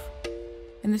move.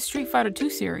 In the Street Fighter II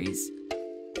series,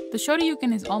 the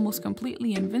Shoryuken is almost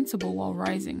completely invincible while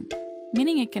rising,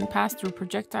 meaning it can pass through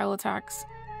projectile attacks,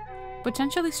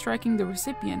 potentially striking the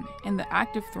recipient in the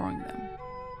act of throwing them.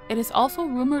 It is also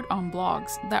rumored on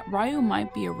blogs that Ryu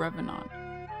might be a Revenant.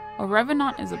 A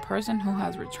Revenant is a person who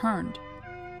has returned,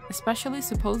 especially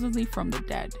supposedly from the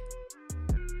dead.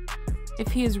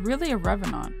 If he is really a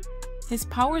Revenant, his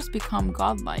powers become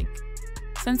godlike,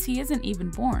 since he isn't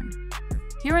even born.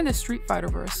 Here in the Street Fighter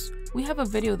verse, we have a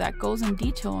video that goes in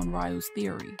detail on Ryu's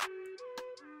theory.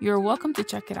 You're welcome to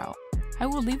check it out. I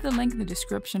will leave the link in the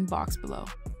description box below.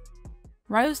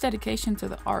 Ryu's dedication to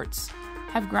the arts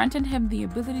have granted him the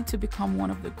ability to become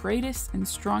one of the greatest and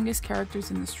strongest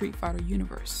characters in the Street Fighter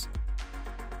universe.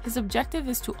 His objective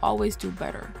is to always do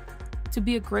better, to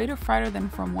be a greater fighter than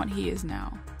from what he is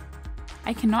now.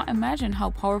 I cannot imagine how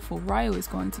powerful Ryu is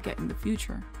going to get in the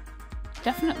future.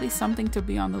 Definitely something to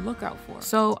be on the lookout for.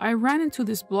 So I ran into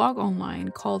this blog online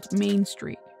called Main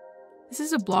Street. This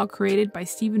is a blog created by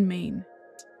Stephen Main.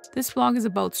 This blog is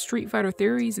about Street Fighter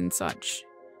theories and such.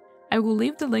 I will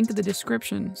leave the link in the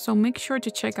description, so make sure to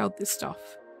check out this stuff.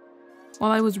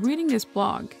 While I was reading this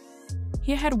blog,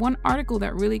 he had one article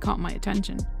that really caught my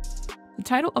attention. The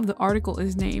title of the article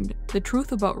is named "The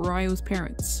Truth About Ryu's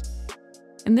Parents."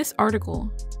 In this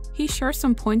article, he shares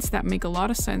some points that make a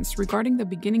lot of sense regarding the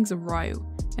beginnings of Ryu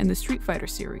and the Street Fighter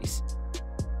series.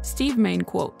 Steve Main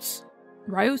quotes,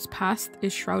 "Ryu's past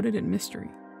is shrouded in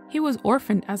mystery. He was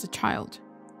orphaned as a child,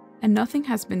 and nothing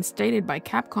has been stated by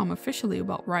Capcom officially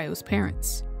about Ryu's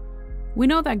parents. We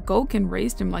know that Gouken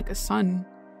raised him like a son,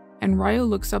 and Ryu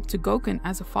looks up to Gouken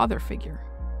as a father figure.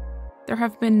 There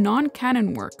have been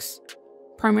non-canon works,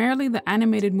 primarily the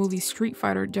animated movie Street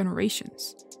Fighter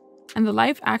Generations, and the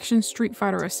live-action Street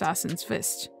Fighter Assassin's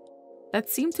Fist, that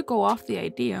seem to go off the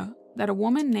idea that a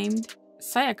woman named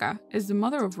Sayaka is the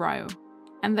mother of Ryu,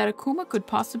 and that Akuma could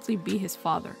possibly be his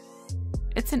father.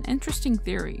 It's an interesting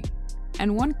theory,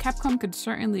 and one Capcom could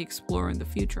certainly explore in the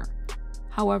future.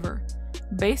 However,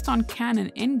 based on canon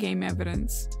in-game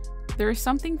evidence, there is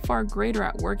something far greater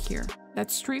at work here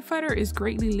that Street Fighter is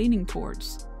greatly leaning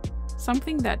towards,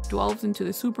 something that delves into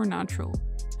the supernatural,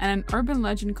 and an urban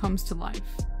legend comes to life.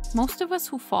 Most of us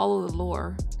who follow the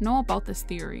lore know about this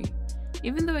theory.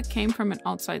 Even though it came from an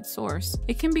outside source,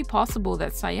 it can be possible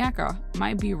that Sayaka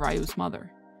might be Ryu's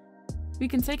mother. We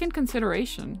can take in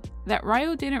consideration that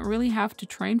Ryu didn't really have to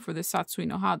train for the Satsui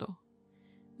no Hado.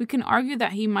 We can argue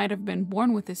that he might have been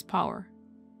born with this power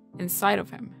inside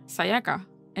of him. Sayaka,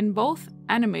 in both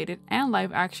animated and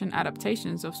live-action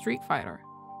adaptations of Street Fighter,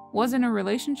 was in a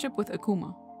relationship with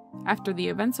Akuma. After the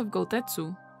events of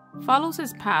Gotetsu, follows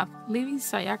his path, leaving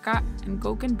Sayaka and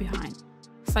Gouken behind.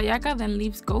 Sayaka then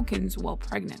leaves Gouken's while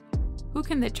pregnant. Who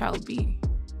can the child be?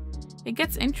 It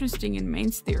gets interesting in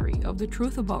Main's theory of the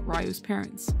truth about Ryu's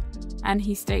parents, and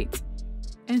he states,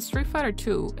 in Street Fighter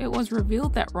II, it was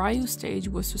revealed that Ryu's stage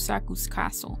was Susaku's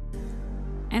castle,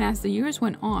 and as the years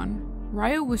went on,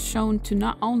 Ryu was shown to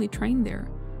not only train there,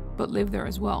 but live there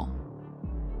as well.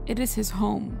 It is his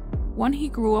home, one he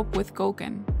grew up with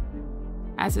Gouken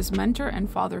as his mentor and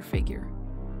father figure.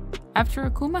 After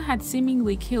Akuma had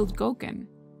seemingly killed Gouken,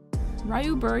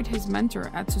 Ryu buried his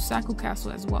mentor at Susaku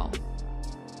Castle as well,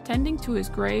 tending to his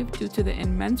grave due to the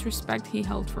immense respect he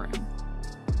held for him.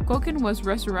 Goken was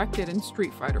resurrected in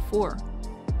Street Fighter IV,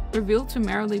 revealed to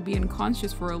merely be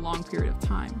unconscious for a long period of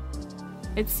time.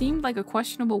 It seemed like a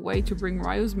questionable way to bring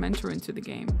Ryu's mentor into the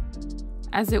game,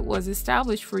 as it was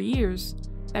established for years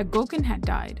that Goken had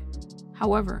died.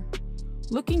 However,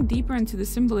 looking deeper into the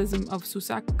symbolism of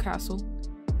Susaku Castle,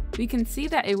 we can see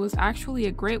that it was actually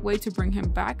a great way to bring him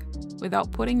back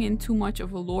without putting in too much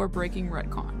of a lore-breaking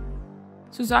retcon.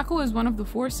 Susaku is one of the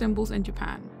 4 symbols in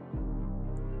Japan.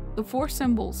 The 4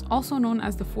 symbols, also known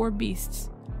as the 4 beasts,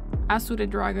 Asura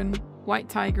Dragon, White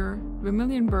Tiger,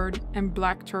 Vermilion Bird, and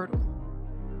Black Turtle.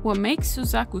 What makes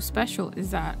Susaku special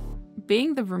is that,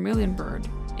 being the Vermilion Bird,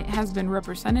 it has been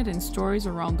represented in stories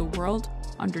around the world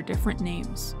under different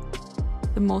names.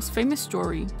 The most famous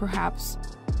story, perhaps,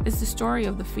 is the story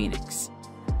of the Phoenix,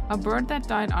 a bird that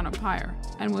died on a pyre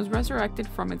and was resurrected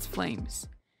from its flames.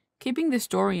 Keeping this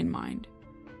story in mind,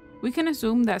 we can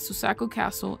assume that Susaku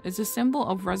Castle is a symbol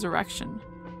of resurrection.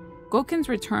 Goken's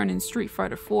return in Street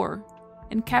Fighter IV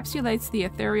encapsulates the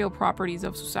ethereal properties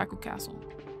of Susaku Castle.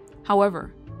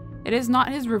 However, it is not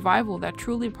his revival that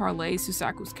truly parlays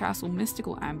Susaku's castle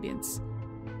mystical ambience.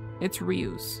 It's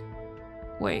Ryu's.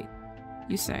 Wait,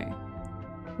 you say,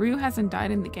 Ryu hasn't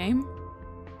died in the game?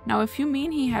 Now if you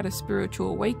mean he had a spiritual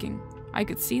awakening, I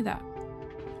could see that.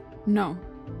 No,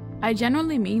 I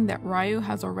generally mean that Ryu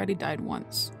has already died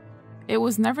once. It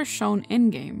was never shown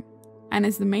in-game, and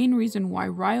is the main reason why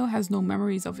Ryu has no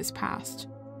memories of his past.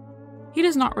 He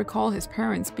does not recall his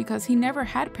parents because he never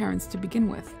had parents to begin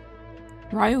with.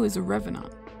 Ryu is a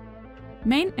revenant.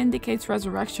 Main indicates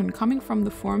resurrection coming from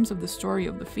the forms of the story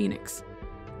of the Phoenix,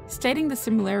 stating the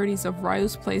similarities of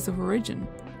Ryu's place of origin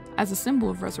as a symbol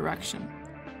of resurrection.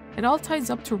 It all ties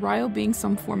up to Ryu being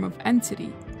some form of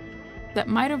entity that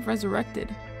might have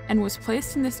resurrected and was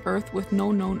placed in this earth with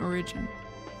no known origin,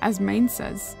 as Main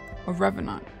says, a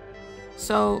revenant.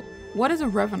 So, what is a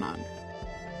revenant?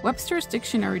 Webster's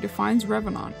dictionary defines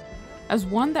revenant as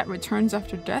one that returns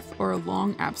after death or a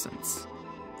long absence.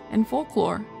 In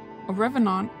folklore, a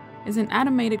revenant is an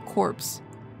animated corpse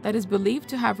that is believed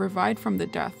to have revived from the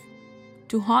death,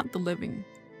 to haunt the living.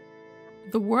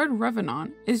 The word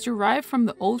revenant is derived from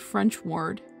the Old French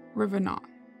word revenant,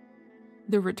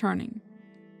 the returning.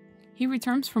 He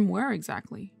returns from where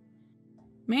exactly?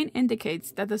 Main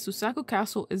indicates that the Susaku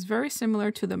Castle is very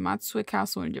similar to the Matsue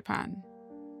Castle in Japan.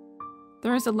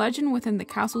 There is a legend within the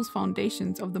castle's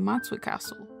foundations of the Matsue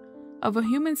Castle, of a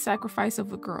human sacrifice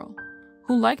of a girl,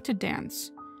 who liked to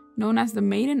dance, known as the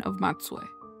Maiden of Matsue.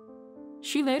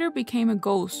 She later became a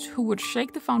ghost who would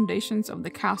shake the foundations of the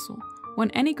castle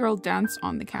when any girl danced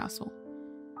on the castle.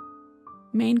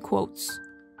 Main quotes,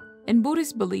 "In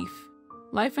Buddhist belief,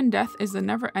 life and death is the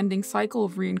never-ending cycle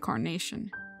of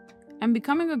reincarnation, and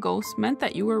becoming a ghost meant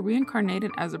that you were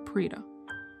reincarnated as a Preta.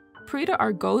 Preta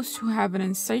are ghosts who have an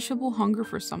insatiable hunger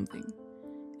for something.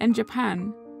 In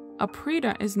Japan, a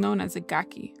Preta is known as a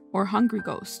gaki, or hungry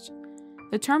ghost.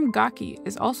 The term gaki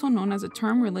is also known as a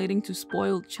term relating to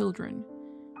spoiled children,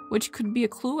 which could be a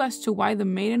clue as to why the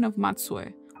Maiden of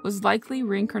Matsue was likely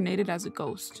reincarnated as a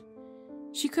ghost.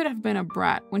 She could have been a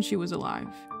brat when she was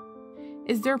alive.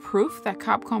 Is there proof that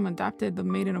Capcom adapted the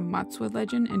Maiden of Matsue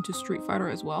legend into Street Fighter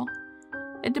as well?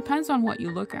 It depends on what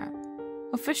you look at.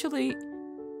 Officially,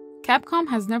 Capcom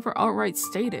has never outright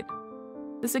stated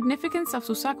the significance of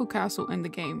Susaku Castle in the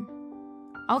game,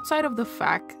 outside of the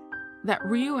fact that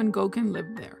Ryu and Goken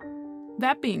lived there.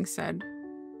 That being said,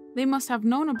 they must have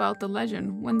known about the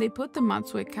legend when they put the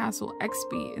Matsue Castle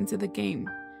XP into the game,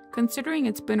 considering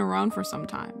it's been around for some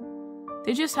time.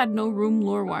 They just had no room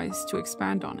lore-wise to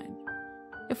expand on it.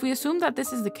 If we assume that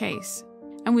this is the case,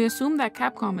 and we assume that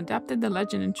Capcom adapted the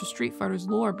legend into Street Fighter's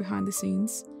lore behind the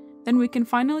scenes, then we can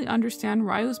finally understand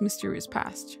Ryu's mysterious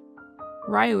past.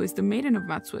 Ryu is the Maiden of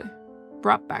Matsue,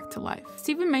 brought back to life.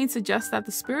 Stephen Main suggests that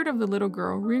the spirit of the little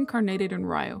girl reincarnated in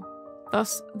Ryu,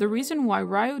 thus the reason why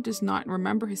Ryu does not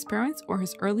remember his parents or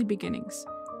his early beginnings.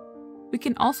 We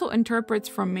can also interpret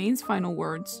from Main's final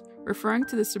words, referring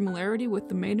to the similarity with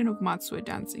the Maiden of Matsue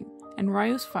dancing and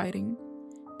Ryu's fighting.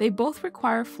 They both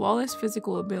require flawless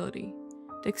physical ability,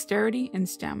 dexterity, and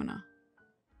stamina.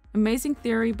 Amazing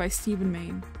theory by Stephen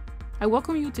Main. I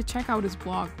welcome you to check out his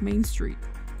blog, Main Street,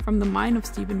 from the mind of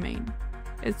Stephen Main.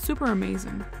 It's super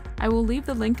amazing. I will leave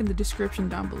the link in the description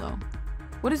down below.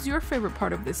 What is your favorite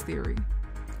part of this theory?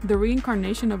 The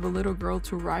reincarnation of a little girl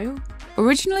to Ryu?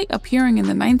 Originally appearing in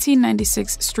the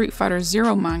 1996 Street Fighter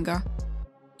Zero manga,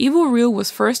 Evil Ryu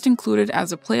was first included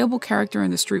as a playable character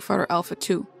in the Street Fighter Alpha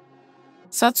 2.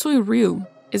 Satsui Ryu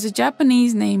is a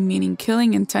Japanese name meaning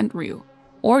killing intent Ryu,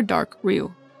 or dark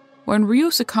Ryu. When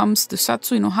Ryu succumbs to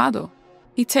Satsui no Hado,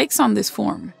 he takes on this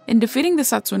form. In defeating the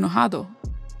Satsui no Hado,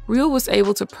 Ryu was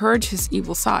able to purge his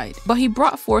evil side, but he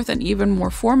brought forth an even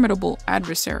more formidable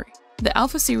adversary. The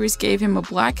Alpha series gave him a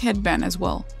black headband as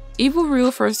well. Evil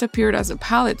Ryu first appeared as a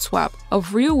palette swap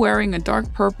of Ryu wearing a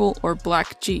dark purple or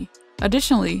black G.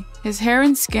 Additionally, his hair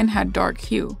and skin had dark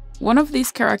hue. One of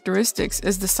these characteristics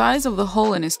is the size of the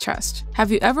hole in his chest.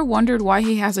 Have you ever wondered why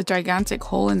he has a gigantic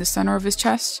hole in the center of his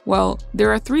chest? Well,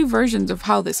 there are 3 versions of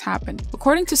how this happened.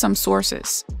 According to some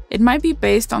sources, it might be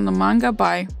based on the manga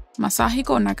by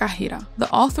Masahiko Nakahira, the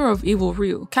author of Evil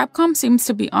Ryu. Capcom seems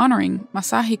to be honoring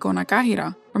Masahiko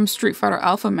Nakahira from Street Fighter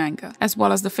Alpha manga, as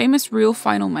well as the famous Ryu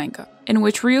Final manga, in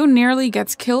which Ryu nearly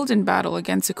gets killed in battle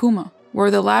against Akuma, where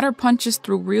the latter punches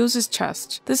through Ryu's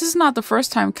chest. This is not the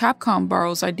first time Capcom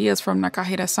borrows ideas from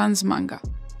Nakahira-san's manga.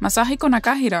 Masahiko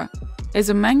Nakahira is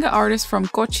a manga artist from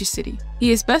Kochi City.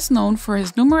 He is best known for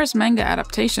his numerous manga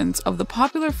adaptations of the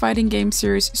popular fighting game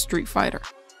series Street Fighter.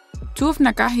 2 of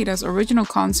Nakahira's original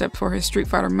concepts for his Street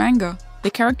Fighter manga,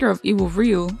 the character of Evil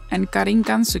Ryu and Karin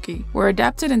Kansuki, were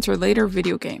adapted into later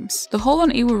video games. The hole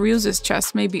on Evil Ryu's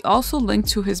chest may be also linked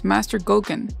to his master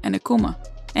Goken and Akuma.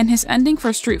 In his ending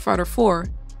for Street Fighter 4,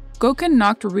 Goken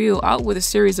knocked Ryu out with a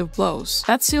series of blows.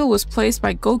 That seal was placed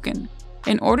by Goken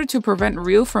in order to prevent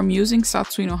Ryu from using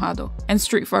Satsui no Hado. In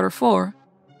Street Fighter 4,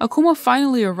 Akuma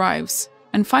finally arrives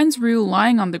and finds Ryu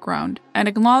lying on the ground and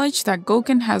acknowledges that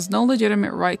Goken has no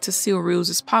legitimate right to seal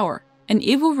Ryu's power. In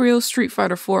Evil Ryu Street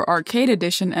Fighter 4 Arcade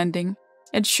Edition ending,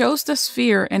 it shows the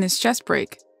sphere in his chest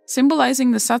break,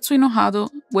 symbolizing the Satsui no Hado,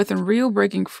 with Ryu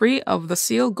breaking free of the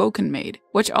seal Goken made,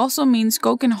 which also means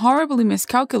Goken horribly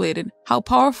miscalculated how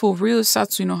powerful Ryu's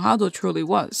Satsui no Hado truly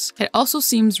was. It also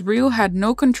seems Ryu had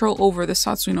no control over the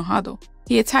Satsui no Hado.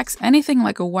 He attacks anything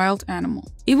like a wild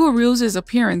animal. Evil Ryu's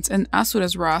appearance in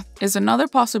Asura's Wrath is another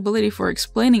possibility for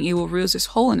explaining Evil Ryu's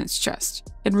hole in its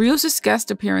chest. In Ryu's guest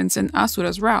appearance in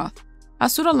Asura's Wrath,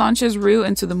 Asura launches Ryu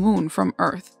into the moon from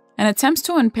Earth and attempts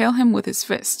to impale him with his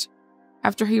fist.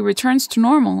 After he returns to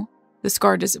normal, the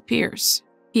scar disappears.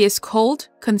 He is cold,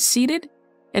 conceited,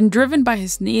 and driven by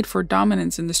his need for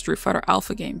dominance in the Street Fighter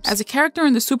Alpha games. As a character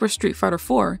in the Super Street Fighter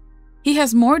 4, he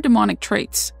has more demonic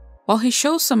traits. While he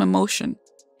shows some emotion,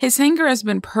 his anger has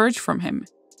been purged from him,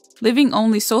 leaving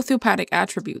only sociopathic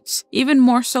attributes, even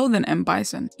more so than M.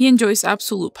 Bison. He enjoys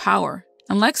absolute power,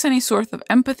 and lacks any sort of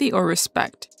empathy or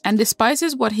respect, and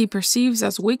despises what he perceives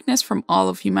as weakness from all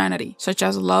of humanity, such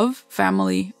as love,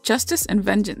 family, justice, and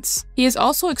vengeance. He is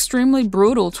also extremely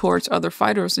brutal towards other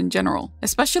fighters in general,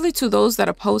 especially to those that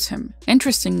oppose him.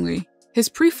 Interestingly, his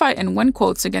pre-fight and win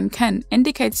quotes against Ken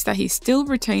indicates that he still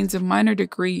retains a minor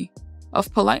degree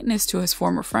of politeness to his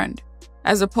former friend,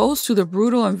 as opposed to the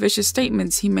brutal and vicious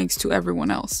statements he makes to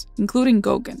everyone else, including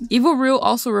Goken. Evil Ryu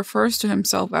also refers to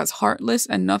himself as heartless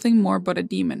and nothing more but a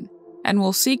demon, and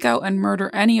will seek out and murder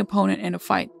any opponent in a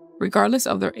fight, regardless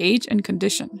of their age and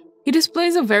condition. He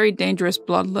displays a very dangerous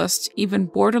bloodlust, even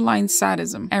borderline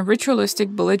sadism, and ritualistic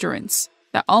belligerence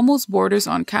that almost borders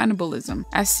on cannibalism,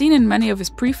 as seen in many of his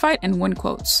pre-fight and win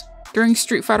quotes. During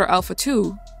Street Fighter Alpha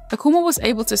 2, Akuma was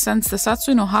able to sense the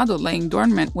Satsui no Hado laying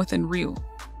dormant within Ryu.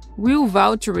 Ryu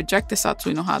vowed to reject the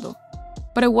Satsui no Hado,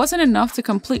 but it wasn't enough to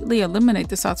completely eliminate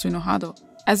the Satsui no Hado,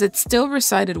 as it still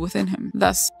resided within him.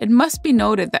 Thus, it must be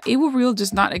noted that Evil Ryu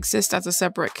does not exist as a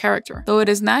separate character, though it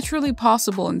is naturally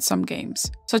possible in some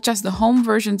games, such as the home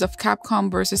versions of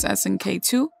Capcom vs SNK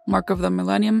 2, Mark of the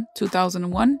Millennium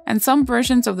 2001, and some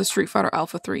versions of the Street Fighter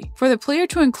Alpha 3, for the player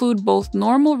to include both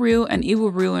normal Ryu and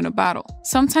Evil Ryu in a battle,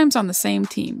 sometimes on the same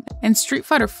team. In Street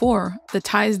Fighter 4, The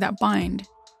Ties That Bind,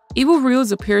 Evil Ryu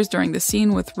appears during the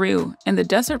scene with Ryu in the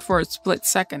desert for a split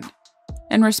second,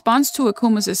 in response to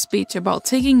Akuma's speech about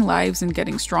taking lives and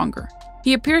getting stronger.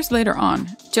 He appears later on,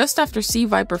 just after Sea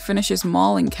Viper finishes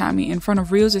mauling Cammy in front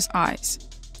of Ryu's eyes,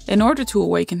 in order to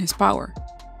awaken his power.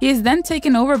 He is then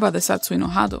taken over by the Satsui no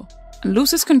Hado, and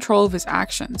loses control of his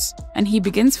actions, and he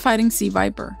begins fighting Sea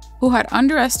Viper, who had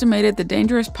underestimated the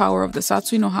dangerous power of the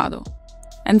Satsui no Hado,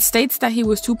 and states that he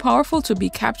was too powerful to be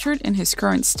captured in his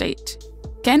current state.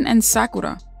 Ken and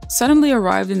Sakura suddenly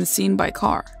arrived in the scene by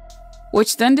car,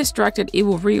 which then distracted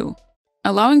Evil Ryu,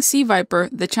 allowing Sea Viper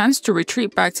the chance to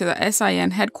retreat back to the SIN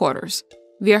headquarters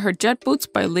via her jet boots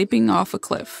by leaping off a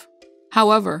cliff.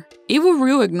 However, Evil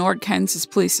Ryu ignored Ken's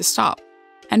pleas to stop,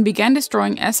 and began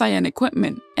destroying SIN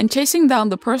equipment and chasing down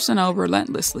the personnel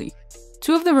relentlessly.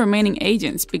 2 of the remaining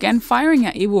agents began firing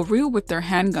at Evil Ryu with their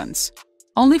handguns,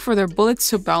 only for their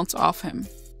bullets to bounce off him,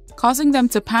 causing them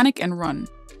to panic and run.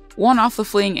 One of the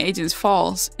fleeing agents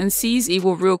falls and sees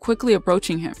Evil Ryu quickly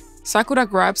approaching him. Sakura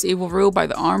grabs Evil Ryu by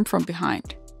the arm from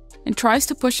behind and tries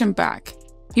to push him back.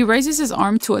 He raises his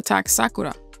arm to attack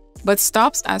Sakura, but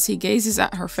stops as he gazes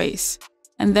at her face,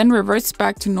 and then reverts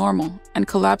back to normal and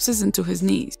collapses into his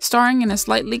knees, starring in a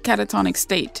slightly catatonic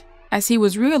state, as he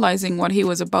was realizing what he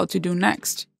was about to do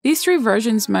next. These three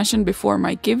versions mentioned before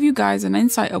might give you guys an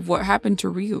insight of what happened to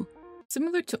Ryu.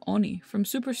 Similar to Oni from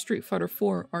Super Street Fighter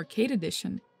 4 Arcade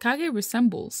Edition, Kage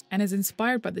resembles and is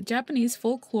inspired by the Japanese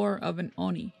folklore of an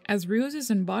Oni, as Ryu's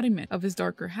embodiment of his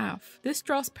darker half. This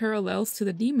draws parallels to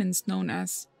the demons known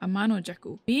as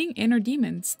Amano-jaku, being inner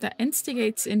demons that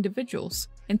instigates individuals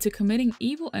into committing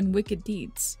evil and wicked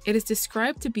deeds. It is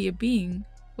described to be a being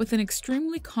with an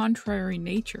extremely contrary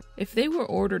nature. If they were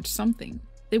ordered something,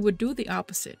 they would do the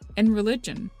opposite. In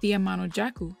religion, the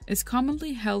Amano-jaku is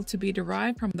commonly held to be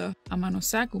derived from the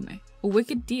Amano-sakume, a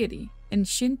wicked deity in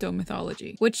Shinto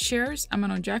mythology, which shares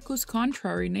Amano-jaku's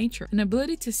contrary nature, an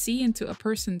ability to see into a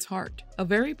person's heart, a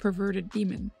very perverted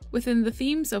demon. Within the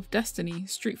themes of Destiny,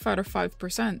 Street Fighter V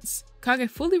presents, Kage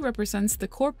fully represents the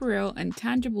corporeal and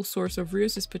tangible source of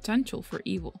Ryu's potential for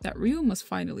evil that Ryu must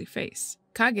finally face.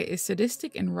 Kage is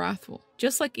sadistic and wrathful,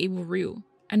 just like Evil Ryu,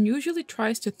 and usually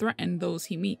tries to threaten those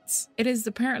he meets. It is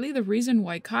apparently the reason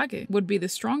why Kage would be the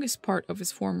strongest part of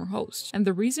his former host, and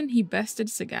the reason he bested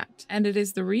Sagat, and it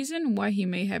is the reason why he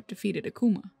may have defeated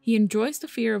Akuma. He enjoys the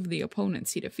fear of the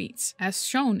opponents he defeats, as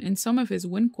shown in some of his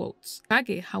win quotes.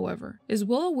 Kage, however, is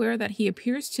well aware that he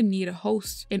appears to need a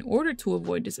host in order to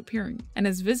avoid disappearing, and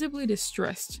is visibly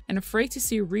distressed and afraid to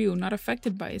see Ryu not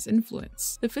affected by his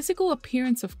influence. The physical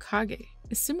appearance of Kage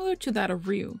is similar to that of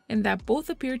Ryu, in that both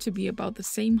appear to be about the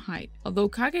same height, although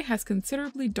Kage has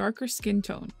considerably darker skin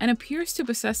tone and appears to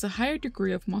possess a higher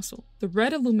degree of muscle. The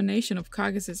red illumination of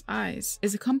Kage's eyes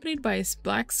is accompanied by his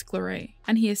black sclerae,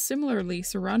 and he is similarly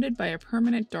surrounded by a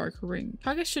permanent dark ring.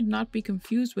 Kage should not be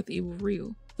confused with Evil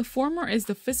Ryu. The former is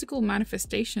the physical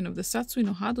manifestation of the Satsui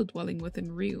no Hado dwelling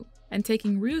within Ryu, and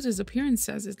taking Ryu's appearance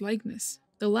as his likeness.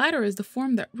 The latter is the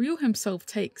form that Ryu himself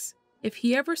takes if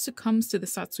he ever succumbs to the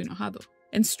Satsui no Hado.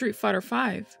 In Street Fighter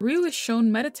V, Ryu is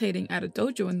shown meditating at a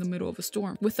dojo in the middle of a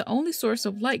storm, with the only source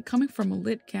of light coming from a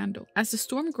lit candle. As the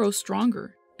storm grows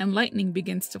stronger and lightning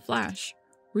begins to flash,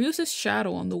 Ryu's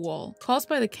shadow on the wall, caused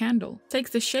by the candle,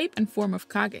 takes the shape and form of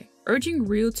Kage, urging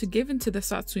Ryu to give in to the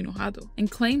Satsui no Hado, and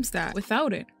claims that,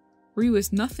 without it, Ryu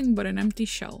is nothing but an empty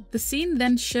shell. The scene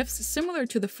then shifts similar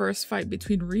to the first fight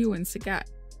between Ryu and Sagat,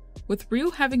 with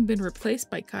Ryu having been replaced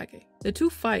by Kage. The two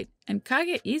fight, and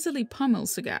Kage easily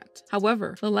pummels Sagat.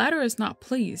 However, the latter is not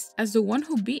pleased, as the one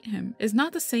who beat him is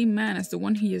not the same man as the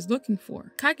one he is looking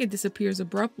for. Kage disappears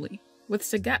abruptly, with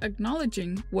Sagat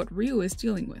acknowledging what Ryu is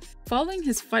dealing with. Following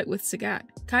his fight with Sagat,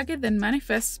 Kage then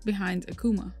manifests behind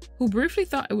Akuma, who briefly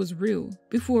thought it was Ryu,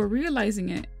 before realizing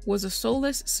it was a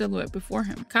soulless silhouette before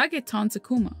him. Kage taunts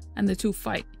Akuma, and the two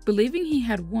fight. Believing he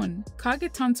had won,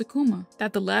 Kage taunts Akuma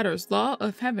that the latter's law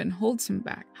of heaven holds him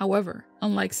back. However,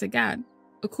 unlike Sagat,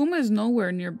 Akuma is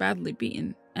nowhere near badly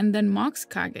beaten, and then mocks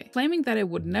Kage, claiming that it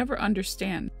would never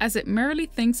understand, as it merely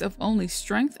thinks of only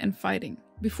strength and fighting,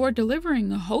 before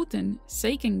delivering a Hoten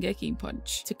Seikengeki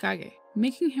punch to Kage,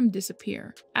 making him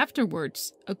disappear.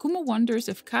 Afterwards, Akuma wonders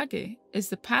if Kage is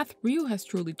the path Ryu has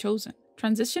truly chosen.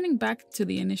 Transitioning back to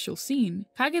the initial scene,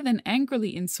 Kage then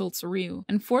angrily insults Ryu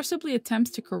and forcibly attempts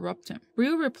to corrupt him.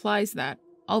 Ryu replies that,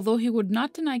 although he would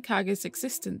not deny Kage's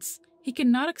existence, he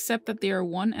cannot accept that they are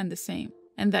one and the same,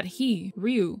 and that he,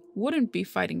 Ryu, wouldn't be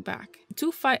fighting back. The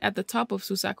two fight at the top of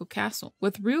Susaku Castle,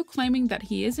 with Ryu claiming that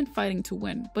he isn't fighting to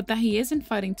win, but that he isn't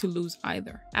fighting to lose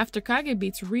either. After Kage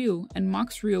beats Ryu and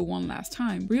mocks Ryu one last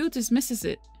time, Ryu dismisses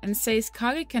it and says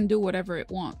Kage can do whatever it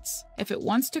wants. If it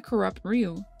wants to corrupt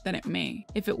Ryu, then it may.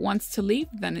 If it wants to leave,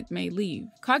 then it may leave.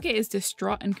 Kage is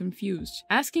distraught and confused,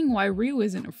 asking why Ryu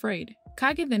isn't afraid.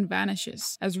 Kage then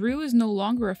vanishes, as Ryu is no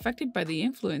longer affected by the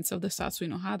influence of the Satsui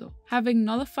no Hado, having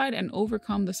nullified and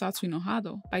overcome the Satsui no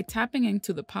Hado by tapping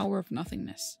into the power of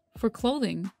nothingness. For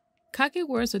clothing, Kage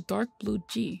wears a dark blue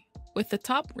gi, with the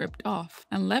top ripped off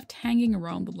and left hanging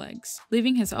around the legs,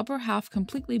 leaving his upper half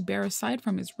completely bare aside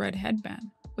from his red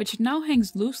headband, which now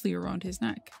hangs loosely around his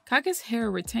neck. Kage's hair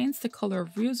retains the color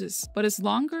of Ryu's, but is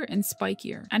longer and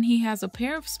spikier, and he has a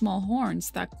pair of small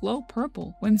horns that glow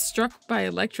purple when struck by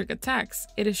electric attacks.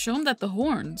 It is shown that the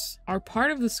horns are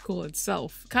part of the skull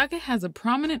itself. Kage has a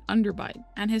prominent underbite,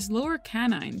 and his lower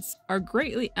canines are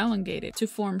greatly elongated to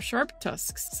form sharp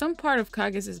tusks. Some part of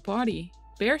Kage's body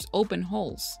bears open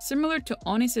holes, similar to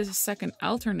Oni's second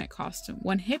alternate costume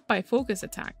when hit by focus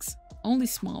attacks, only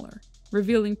smaller.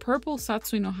 revealing purple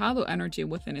Satsui no Hado energy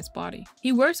within his body.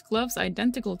 He wears gloves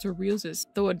identical to Ryu's,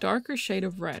 though a darker shade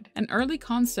of red. An early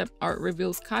concept art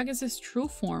reveals Kage's true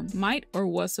form might or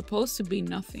was supposed to be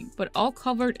nothing, but all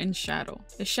covered in shadow.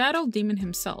 The shadow demon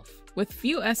himself, with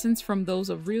few essence from those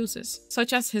of Ryu's,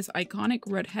 such as his iconic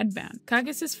red headband.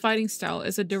 Kage's fighting style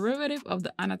is a derivative of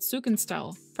the Ansatsuken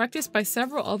style, practiced by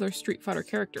several other Street Fighter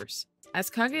characters. As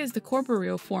Kage is the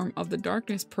corporeal form of the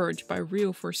darkness purged by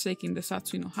Ryu forsaking the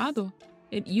Satsui no Hado,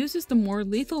 it uses the more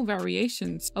lethal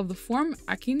variations of the form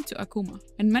akin to Akuma.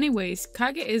 In many ways,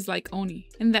 Kage is like Oni,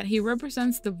 in that he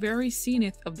represents the very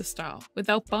zenith of the style,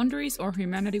 without boundaries or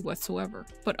humanity whatsoever,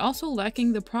 but also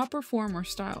lacking the proper form or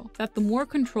style that the more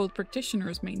controlled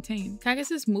practitioners maintain.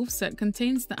 Kage's moveset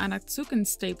contains the Ansatsuken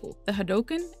staple, the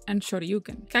Hadoken and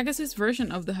Shoryuken. Kage's version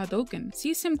of the Hadoken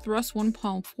sees him thrust one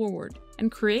palm forward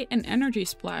and create an energy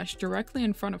splash directly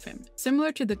in front of him,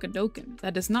 similar to the Gadoken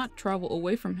that does not travel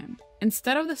away from him.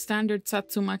 Instead of the standard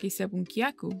Satsumaki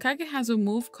Sebunkiyaku, Kage has a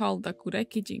move called the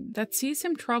Kurekijin that sees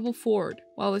him travel forward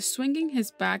while swinging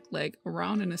his back leg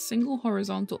around in a single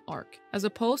horizontal arc, as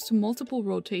opposed to multiple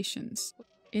rotations.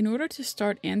 In order to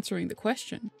start answering the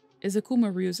question, is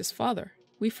Akuma Ryu's father?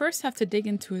 We first have to dig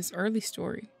into his early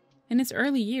story. In his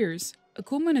early years,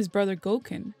 Akuma and his brother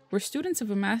Goken were students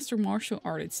of a master martial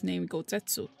artist named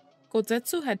Gotetsu.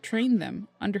 Gotetsu had trained them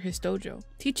under his dojo,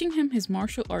 teaching him his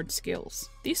martial arts skills.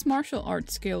 These martial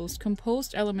arts skills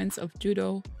composed elements of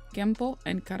judo, genpo,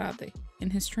 and karate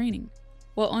in his training.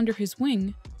 While under his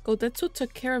wing, Gotetsu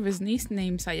took care of his niece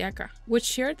named Sayaka, which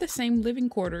shared the same living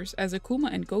quarters as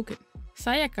Akuma and Goken.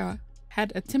 Sayaka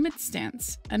had a timid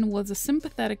stance and was a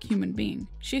sympathetic human being.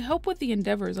 She helped with the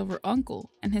endeavors of her uncle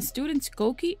and his students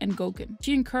Goki and Goken.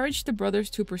 She encouraged the brothers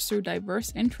to pursue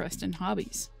diverse interests and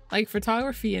hobbies, like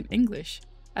photography and English,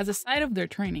 as a side of their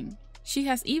training. She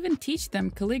has even taught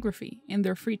them calligraphy in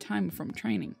their free time from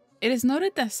training. It is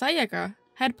noted that Sayaka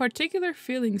had particular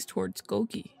feelings towards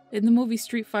Goki. In the movie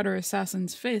Street Fighter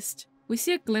Assassin's Fist, we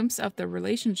see a glimpse of the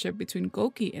relationship between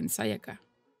Goki and Sayaka.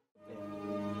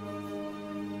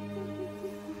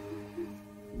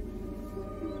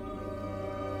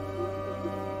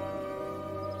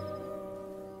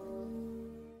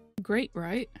 Great,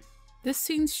 right? This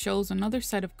scene shows another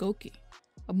side of Goki,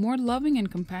 a more loving and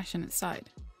compassionate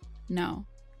side. Now,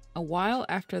 a while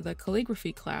after the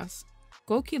calligraphy class,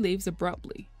 Goki leaves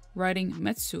abruptly, writing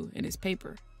Metsu in his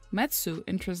paper. Metsu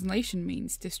in translation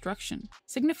means destruction,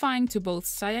 signifying to both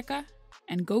Sayaka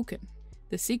and Goken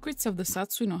the secrets of the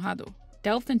Satsui no Hado,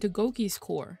 delved into Goki's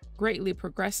core, greatly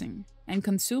progressing and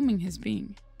consuming his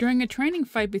being. During a training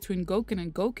fight between Goken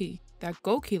and Goki that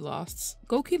Goki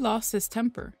lost his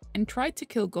temper and tried to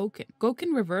kill Goken.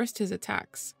 Goken reversed his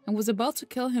attacks and was about to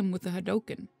kill him with a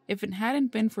Hadoken if it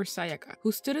hadn't been for Sayaka,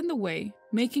 who stood in the way,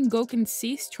 making Goken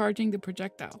cease charging the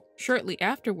projectile. Shortly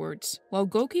afterwards, while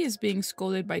Goki is being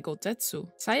scolded by Gotetsu,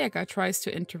 Sayaka tries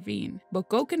to intervene, but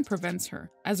Goken prevents her.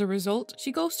 As a result,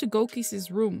 she goes to Goki's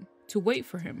room to wait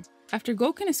for him. After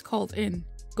Goken is called in,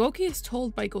 Goki is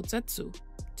told by Gotetsu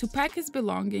to pack his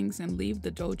belongings and leave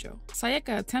the dojo.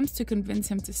 Sayaka attempts to convince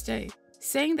him to stay,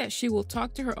 saying that she will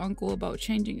talk to her uncle about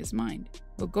changing his mind,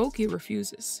 but Goki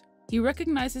refuses. He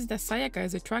recognizes that Sayaka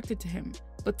is attracted to him,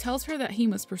 but tells her that he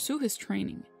must pursue his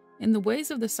training in the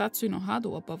ways of the Satsui no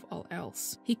Hado above all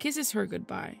else. He kisses her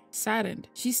goodbye. Saddened,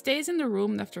 she stays in the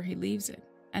room after he leaves it,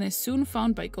 and is soon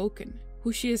found by Goken,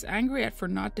 who she is angry at for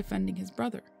not defending his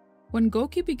brother. When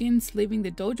Goki begins leaving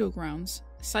the dojo grounds,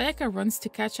 Sayaka runs to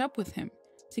catch up with him,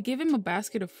 to give him a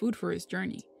basket of food for his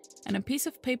journey, and a piece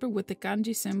of paper with the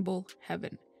kanji symbol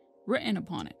heaven written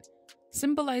upon it,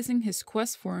 symbolizing his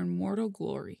quest for immortal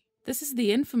glory. This is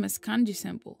the infamous kanji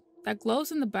symbol that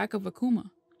glows in the back of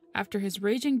Akuma after his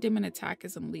raging demon attack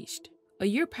is unleashed. A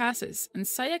year passes and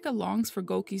Sayaka longs for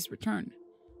Goki's return,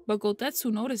 but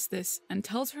Gotetsu notices this and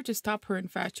tells her to stop her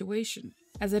infatuation,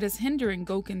 as it is hindering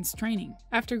Goken's training.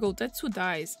 After Gotetsu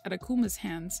dies at Akuma's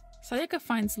hands, Sayaka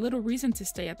finds little reason to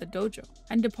stay at the dojo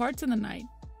and departs in the night,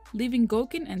 leaving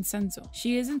Goken and Senzo.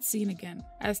 She isn't seen again.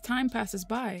 As time passes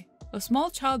by, a small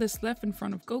child is left in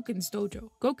front of Goken's dojo.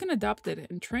 Goken adopted it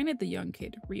and trained the young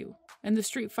kid, Ryu. In the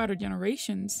Street Fighter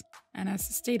generations, and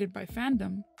as stated by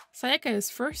fandom, Sayaka is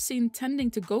first seen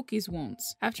tending to Goki's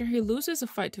wounds after he loses a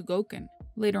fight to Goken.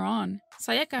 Later on,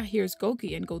 Sayaka hears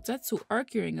Goki and Gotetsu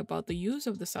arguing about the use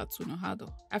of the Satsui no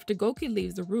Hado. After Goki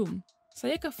leaves the room,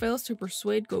 Sayaka fails to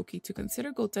persuade Goki to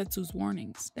consider Gotetsu's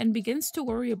warnings, then begins to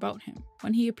worry about him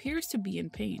when he appears to be in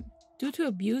pain. Due to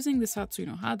abusing the Satsui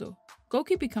no Hado,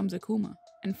 Goki becomes Akuma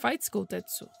and fights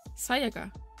Gotetsu.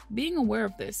 Sayaka, being aware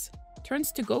of this,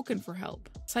 turns to Goken for help.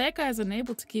 Sayaka is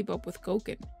unable to keep up with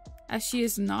Goken, as she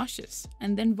is nauseous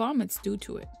and then vomits due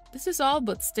to it. This is all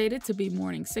but stated to be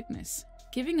morning sickness,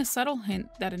 giving a subtle hint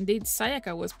that indeed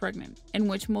Sayaka was pregnant, in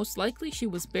which most likely she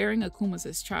was bearing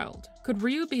Akuma's child. Could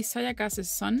Ryu be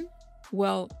Sayaka's son?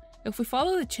 Well, if we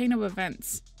follow the chain of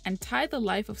events and tie the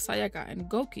life of Sayaka and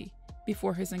Goki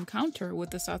before his encounter with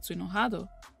the Satsui no Hado,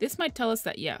 this might tell us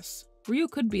that yes, Ryu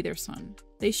could be their son.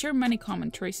 They share many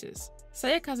common traces.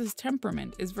 Sayaka's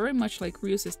temperament is very much like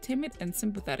Ryu's timid and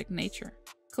sympathetic nature.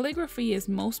 Calligraphy is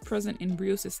most present in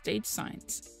Ryu's stage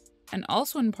signs, and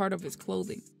also in part of his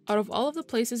clothing. Out of all of the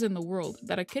places in the world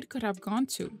that a kid could have gone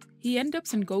to, he ends up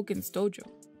in Goken's dojo.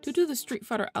 Due to the Street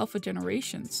Fighter Alpha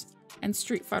generations and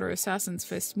Street Fighter Assassin's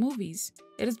Fist movies,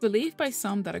 it is believed by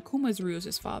some that Akuma is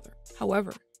Ryu's father.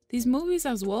 However, these movies,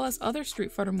 as well as other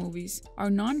Street Fighter movies, are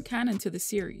non-canon to the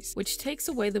series, which takes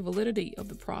away the validity of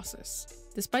the process.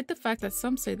 Despite the fact that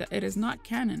some say that it is not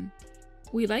canon,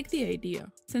 we like the idea,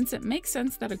 since it makes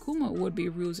sense that Akuma would be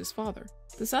Ryu's father.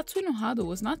 The Satsui no Hado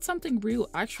was not something Ryu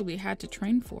actually had to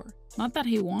train for. Not that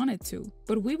he wanted to,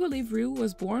 but we believe Ryu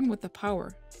was born with the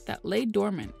power that lay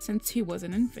dormant since he was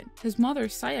an infant. His mother,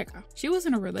 Sayaka, she was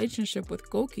in a relationship with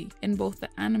Goki in both the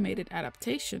animated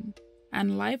adaptation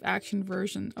and live-action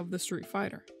version of the Street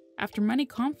Fighter. After many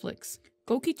conflicts,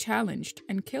 Goki challenged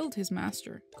and killed his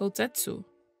master, Gotetsu,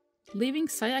 leaving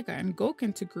Sayaka and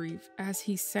Goken to grieve as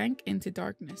he sank into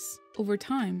darkness. Over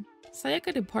time,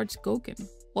 Sayaka departs Goken,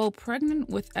 while pregnant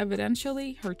with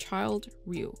evidentially her child,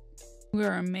 Ryu. We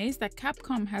are amazed that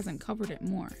Capcom hasn't covered it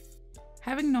more.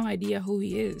 Having no idea who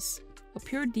he is, a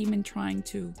pure demon trying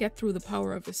to get through the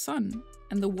power of his son,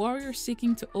 and the warrior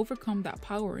seeking to overcome that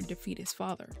power and defeat his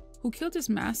father, who killed his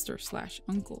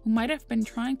master/uncle, who might have been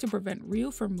trying to prevent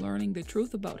Ryu from learning the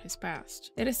truth about his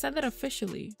past. It is said that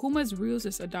officially, Kuma is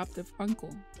Ryu's adoptive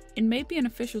uncle. It may be an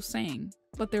official saying,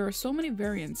 but there are so many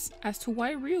variants as to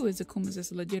why Ryu is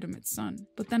Akuma's legitimate son.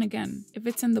 But then again, if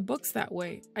it's in the books that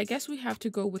way, I guess we have to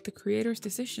go with the creator's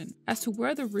decision as to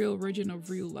where the real origin of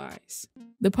Ryu lies.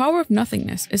 The power of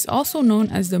nothingness is also known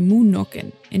as the Mu no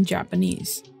Ken in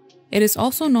Japanese. It is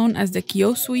also known as the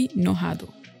Kyosui no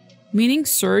Hado, meaning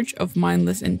surge of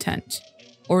mindless intent,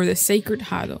 or the sacred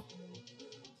Hado.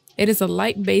 It is a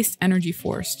light-based energy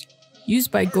force,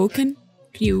 used by Goken,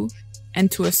 Ryu,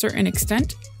 and to a certain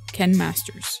extent, Ken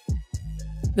masters.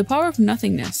 The power of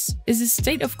nothingness is a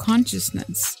state of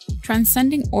consciousness,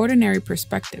 transcending ordinary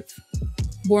perspective,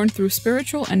 born through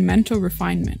spiritual and mental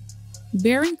refinement,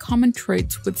 bearing common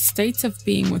traits with states of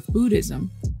being with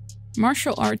Buddhism,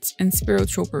 martial arts, and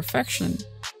spiritual perfection.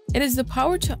 It is the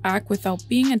power to act without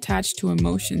being attached to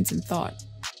emotions and thought,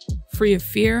 free of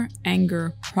fear,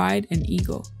 anger, pride, and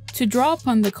ego, to draw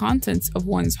upon the contents of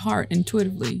one's heart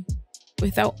intuitively,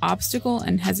 without obstacle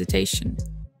and hesitation,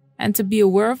 and to be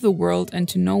aware of the world and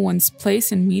to know one's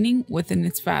place and meaning within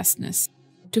its vastness,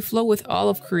 to flow with all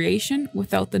of creation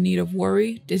without the need of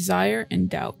worry, desire, and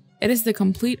doubt. It is the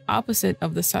complete opposite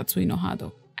of the Satsui no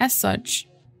Hado. As such,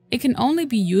 it can only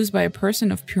be used by a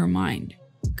person of pure mind,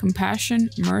 compassion,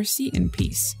 mercy, and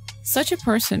peace. Such a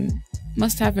person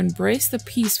must have embraced the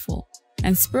peaceful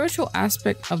and spiritual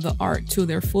aspect of the art to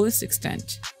their fullest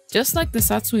extent. Just like the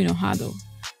Satsui no Hado,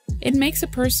 it makes a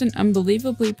person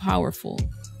unbelievably powerful,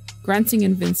 granting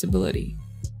invincibility,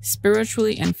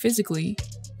 spiritually and physically,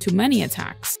 to many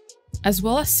attacks, as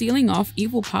well as sealing off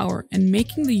evil power and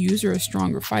making the user a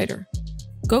stronger fighter.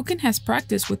 Goken has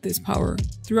practiced with this power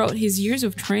throughout his years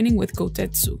of training with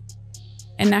Gotetsu,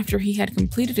 and after he had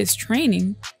completed his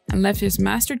training and left his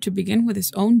master to begin with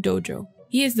his own dojo,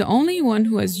 he is the only one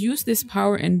who has used this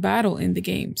power in battle in the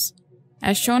games,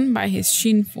 as shown by his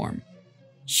Shin form.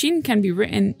 Shin can be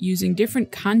written using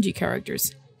different kanji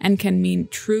characters and can mean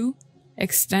true,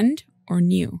 extend, or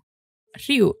new.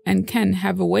 Ryu and Ken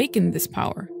have awakened this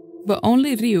power, but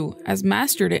only Ryu has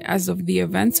mastered it as of the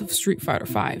events of Street Fighter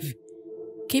V,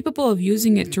 capable of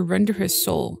using it to render his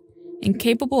soul,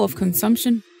 incapable of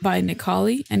consumption by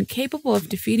Nikali, and capable of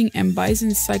defeating M.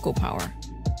 Bison's Psycho Power.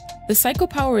 The Psycho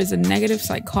Power is a negative,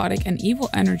 psychotic, and evil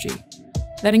energy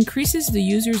that increases the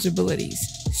user's abilities,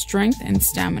 strength, and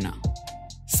stamina.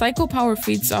 Psycho Power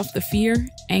feeds off the fear,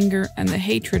 anger, and the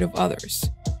hatred of others.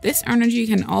 This energy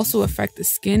can also affect the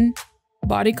skin,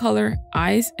 body color,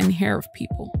 eyes, and hair of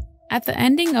people. At the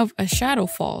ending of A Shadow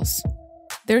Falls,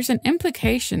 there's an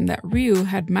implication that Ryu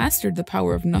had mastered the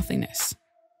power of nothingness,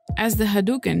 as the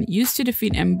Hadouken used to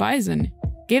defeat M. Bison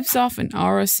gives off an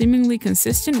aura seemingly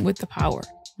consistent with the power.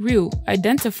 Ryu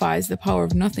identifies the power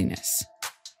of nothingness,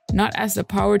 not as the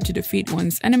power to defeat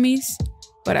one's enemies,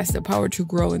 but as the power to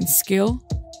grow in skill,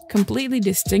 completely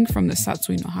distinct from the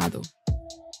Satsui no Hado.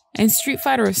 In Street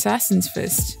Fighter Assassin's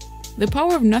Fist, The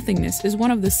power of nothingness is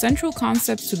one of the central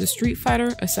concepts to the Street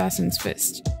Fighter Assassin's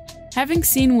Fist. Having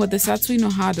seen what the Satsui no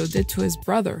Hado did to his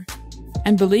brother,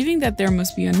 and believing that there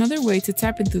must be another way to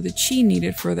tap into the chi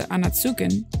needed for the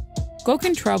Ansatsuken,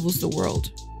 Gouken travels the world.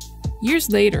 Years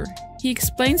later, he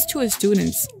explains to his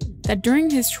students that during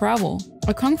his travel,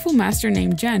 a kung fu master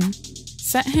named Gen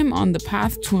set him on the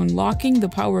path to unlocking the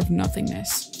power of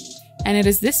nothingness. And it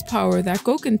is this power that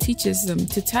Gouken teaches them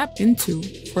to tap into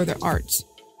for their arts,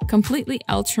 completely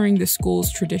altering the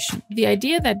school's tradition. The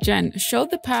idea that Gen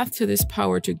showed the path to this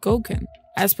power to Gouken,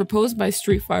 as proposed by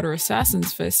Street Fighter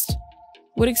Assassin's Fist,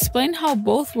 would explain how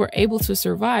both were able to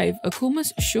survive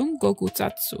Akuma's Shun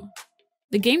Gokutatsu.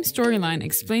 The game storyline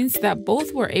explains that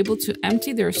both were able to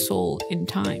empty their soul in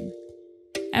time.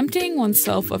 Emptying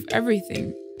oneself of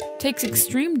everything takes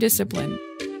extreme discipline.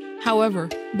 However,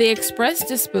 they express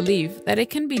disbelief that it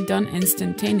can be done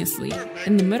instantaneously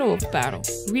in the middle of battle.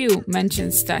 Ryu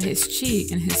mentions that his chi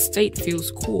in his state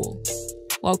feels cool,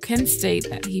 while Ken states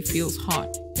that he feels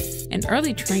hot. In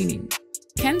early training,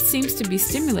 Ken seems to be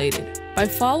stimulated by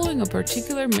following a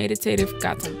particular meditative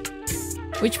kata,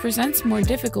 which presents more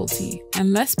difficulty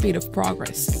and less speed of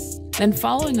progress than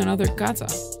following another kata,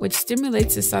 which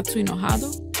stimulates the Satsui no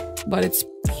Hado, but it's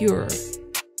purer.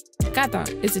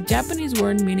 Kata is a Japanese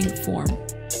word meaning form.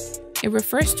 It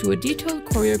refers to a detailed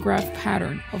choreographed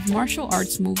pattern of martial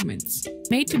arts movements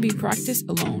made to be practiced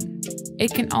alone.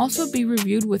 It can also be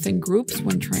reviewed within groups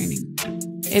when training.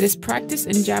 It is practiced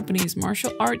in Japanese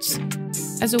martial arts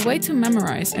as a way to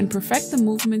memorize and perfect the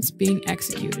movements being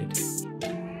executed.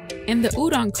 In the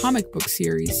Udon comic book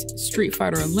series, Street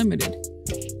Fighter Unlimited,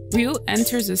 Ryu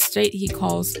enters a state he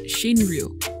calls Shinryu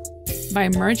by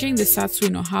merging the Satsui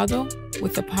no Hado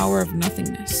with the power of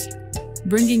nothingness,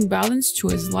 bringing balance to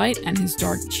his light and his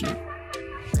dark chi.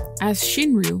 As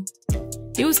Shinryu,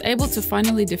 he was able to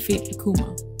finally defeat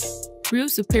Akuma.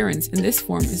 Ryu's appearance in this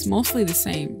form is mostly the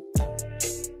same.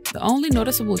 The only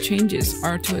noticeable changes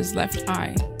are to his left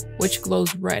eye, which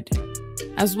glows red,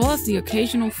 as well as the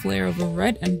occasional flare of a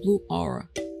red and blue aura.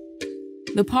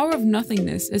 The power of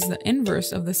nothingness is the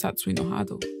inverse of the Satsui no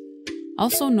Hado,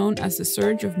 also known as the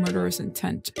surge of murderous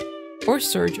intent, or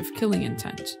surge of killing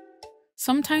intent,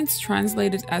 sometimes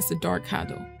translated as the dark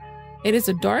Hado. It is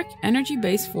a dark,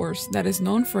 energy-based force that is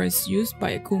known for its use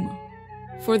by Akuma.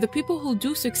 For the people who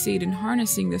do succeed in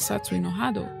harnessing the Satsui no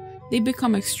Hado, they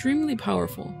become extremely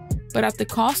powerful, but at the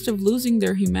cost of losing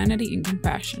their humanity and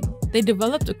compassion. They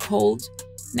developed a cold,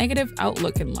 negative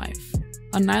outlook in life,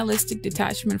 a nihilistic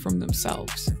detachment from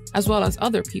themselves, as well as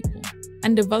other people,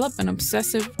 and develop an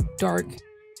obsessive, dark,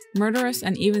 murderous,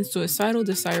 and even suicidal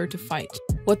desire to fight.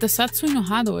 What the Satsui no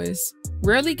Hado is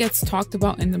rarely gets talked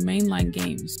about in the mainline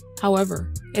games.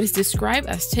 However, it is described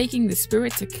as taking the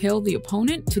spirit to kill the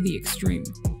opponent to the extreme.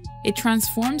 It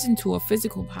transforms into a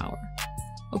physical power.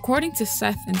 According to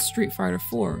Seth in Street Fighter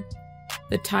IV,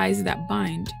 The Ties That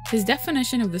Bind, his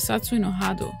definition of the Satsui no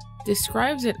Hado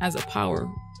describes it as a power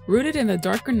rooted in the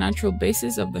darker natural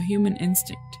basis of the human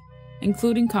instinct,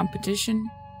 including competition,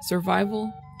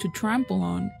 survival, to trample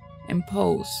on,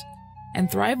 impose,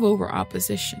 and thrive over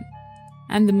opposition,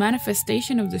 and the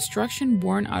manifestation of destruction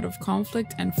born out of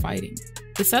conflict and fighting.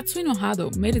 The Satsui no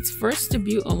Hado made its first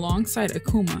debut alongside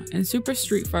Akuma in Super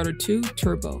Street Fighter II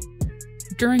Turbo.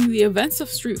 During the events of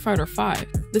Street Fighter V,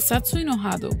 the Satsui no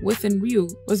Hado within Ryu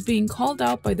was being called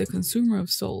out by the consumer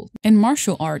of souls. In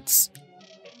martial arts,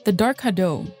 the Dark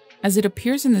Hado, as it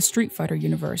appears in the Street Fighter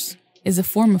universe, is a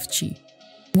form of chi.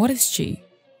 What is chi?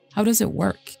 How does it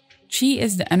work? Chi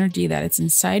is the energy that is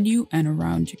inside you and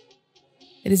around you.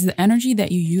 It is the energy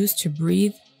that you use to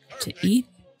breathe, to eat,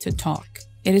 to talk.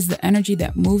 It is the energy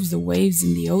that moves the waves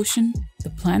in the ocean, the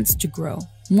plants to grow.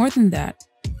 More than that,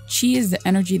 chi is the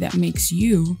energy that makes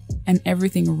you and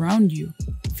everything around you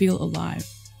feel alive.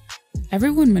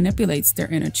 Everyone manipulates their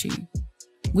inner chi.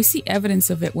 We see evidence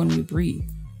of it when we breathe,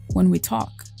 when we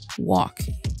talk, walk,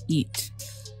 eat.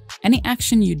 Any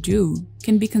action you do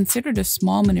can be considered a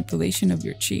small manipulation of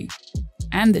your chi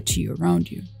and the chi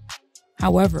around you.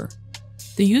 However,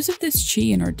 the use of this chi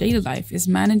in our daily life is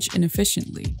managed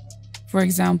inefficiently. For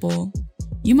example,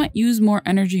 you might use more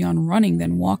energy on running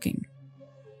than walking.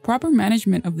 Proper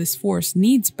management of this force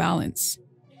needs balance,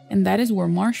 and that is where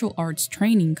martial arts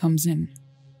training comes in.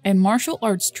 In martial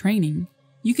arts training,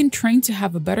 you can train to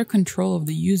have a better control of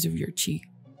the use of your chi.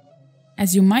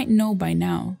 As you might know by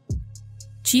now,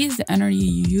 chi is the energy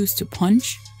you use to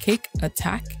punch, kick,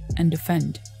 attack, and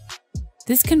defend.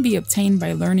 This can be obtained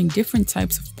by learning different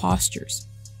types of postures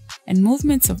and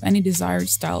movements of any desired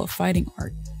style of fighting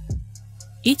art.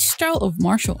 Each style of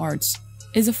martial arts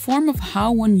is a form of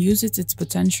how one uses its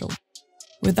potential.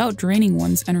 without draining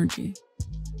one's energy.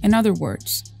 In other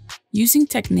words, using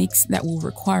techniques that will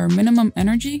require minimum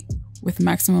energy with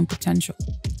maximum potential.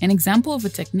 An example of a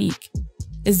technique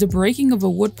is the breaking of a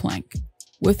wood plank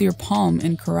with your palm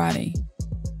in karate,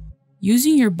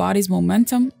 using your body's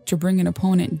momentum to bring an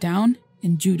opponent down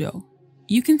in judo.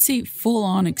 You can see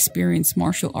full-on experienced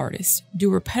martial artists do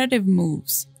repetitive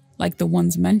moves like the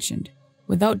ones mentioned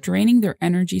without draining their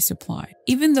energy supply.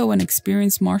 Even though an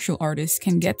experienced martial artist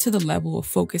can get to the level of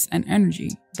focus and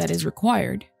energy that is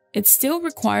required, it still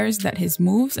requires that his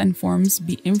moves and forms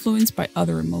be influenced by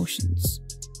other emotions.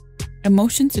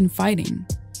 Emotions in fighting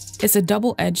is a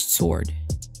double-edged sword.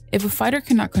 If a fighter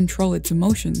cannot control its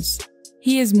emotions,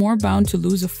 he is more bound to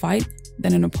lose a fight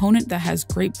than an opponent that has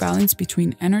great balance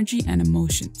between energy and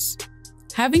emotions.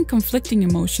 Having conflicting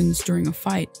emotions during a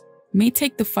fight may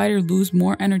take the fighter lose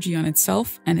more energy on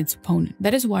itself and its opponent.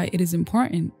 That is why it is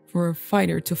important for a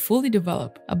fighter to fully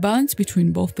develop a balance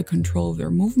between both the control of their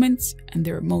movements and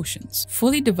their emotions.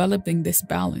 Fully developing this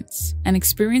balance, an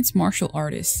experienced martial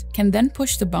artist can then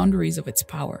push the boundaries of its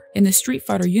power. In the Street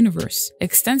Fighter universe,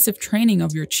 extensive training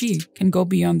of your chi can go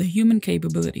beyond the human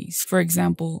capabilities. For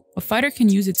example, a fighter can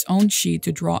use its own chi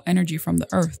to draw energy from the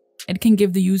earth. It can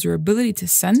give the user ability to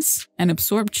sense and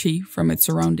absorb chi from its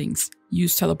surroundings,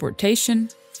 use teleportation,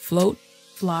 float,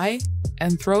 fly,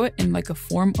 and throw it in like a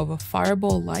form of a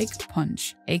fireball-like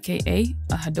punch, aka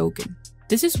a Hadouken.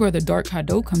 This is where the Dark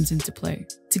Hado comes into play.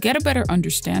 To get a better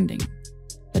understanding,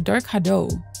 the Dark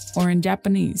Hado, or in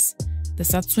Japanese, the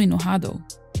Satsui no Hado,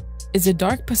 is a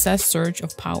dark possessed surge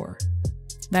of power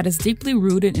that is deeply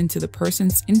rooted into the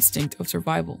person's instinct of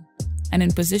survival and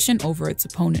in position over its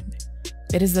opponent.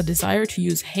 It is the desire to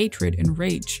use hatred and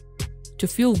rage to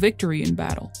feel victory in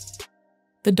battle.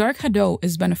 The Dark Hado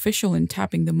is beneficial in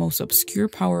tapping the most obscure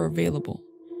power available.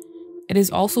 It is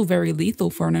also very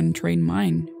lethal for an untrained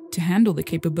mind to handle the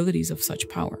capabilities of such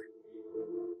power,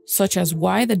 such as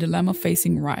why the dilemma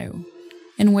facing Ryu,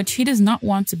 in which he does not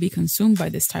want to be consumed by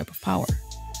this type of power.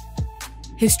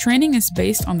 His training is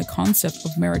based on the concept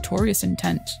of meritorious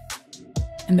intent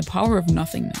and the power of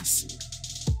nothingness,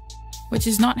 which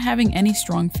is not having any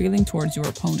strong feeling towards your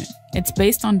opponent. It's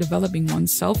based on developing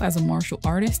oneself as a martial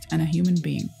artist and a human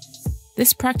being.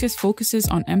 This practice focuses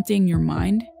on emptying your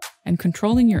mind and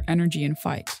controlling your energy in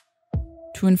fight,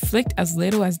 to inflict as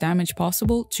little as damage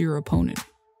possible to your opponent.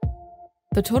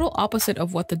 The total opposite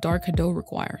of what the Dark Hado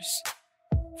requires.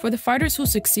 For the fighters who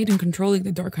succeed in controlling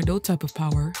the Dark Hado type of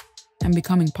power and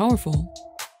becoming powerful,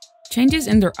 changes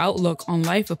in their outlook on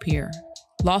life appear: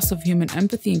 loss of human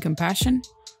empathy and compassion,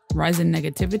 rise in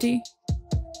negativity,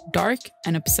 dark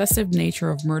and obsessive nature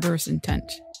of murderous intent.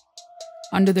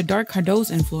 Under the Dark Hado's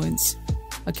influence,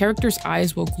 a character's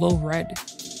eyes will glow red,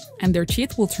 and their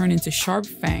teeth will turn into sharp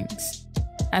fangs,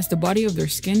 as the body of their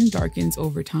skin darkens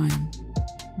over time.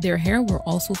 Their hair will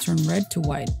also turn red to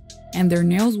white, and their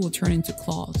nails will turn into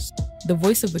claws. The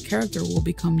voice of the character will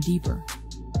become deeper.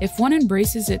 If one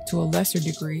embraces it to a lesser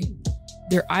degree,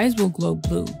 their eyes will glow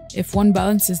blue. If one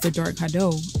balances the Dark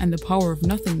Hado and the power of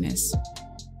nothingness,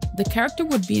 the character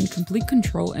would be in complete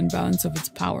control and balance of its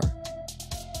power.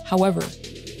 However,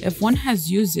 if one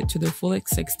has used it to their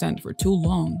fullest extent for too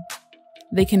long,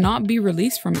 they cannot be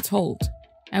released from its hold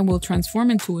and will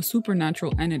transform into a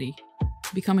supernatural entity,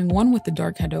 becoming one with the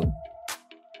Dark Hado.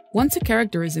 Once a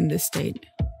character is in this state,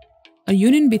 a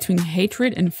union between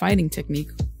hatred and fighting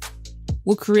technique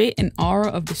will create an aura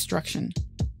of destruction,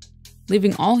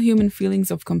 leaving all human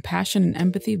feelings of compassion and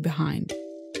empathy behind,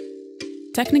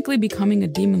 technically becoming a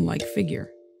demon-like figure.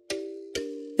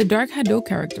 The Dark Hado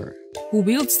character, who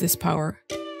wields this power,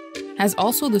 has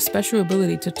also the special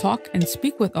ability to talk and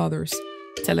speak with others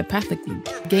telepathically,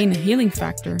 gain a healing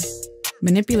factor,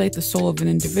 manipulate the soul of an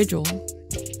individual,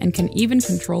 and can even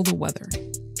control the weather.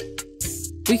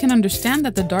 We can understand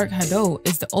that the Dark Hado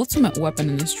is the ultimate weapon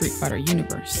in the Street Fighter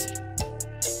universe.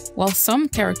 While some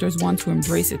characters want to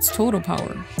embrace its total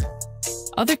power,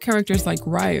 other characters like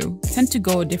Ryu tend to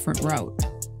go a different route.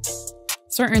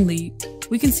 Certainly,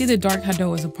 we can see the Dark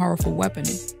Hado as a powerful weapon,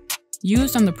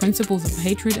 used on the principles of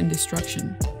hatred and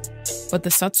destruction. But the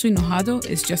Satsui no Hado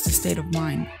is just a state of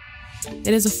mind.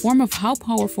 It is a form of how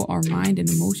powerful our mind and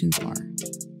emotions are.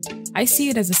 I see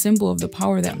it as a symbol of the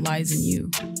power that lies in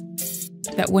you,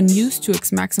 that when used to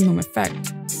its maximum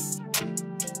effect,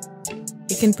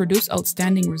 it can produce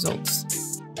outstanding results.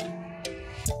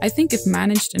 I think if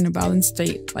managed in a balanced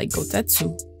state like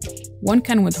Gotetsu, one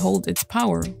can withhold its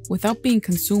power without being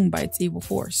consumed by its evil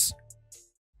force.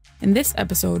 In this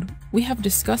episode, we have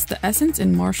discussed the essence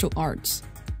in martial arts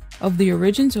of the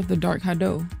origins of the Dark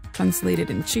Hado, translated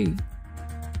in Chi,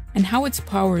 and how its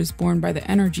power is born by the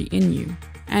energy in you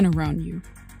and around you.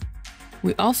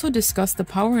 We also discussed the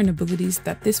power and abilities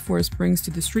that this force brings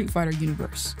to the Street Fighter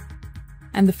universe,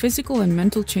 and the physical and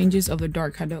mental changes of the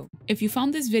Dark Hado. If you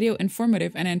found this video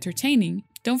informative and entertaining,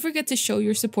 don't forget to show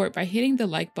your support by hitting the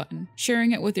like button,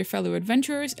 sharing it with your fellow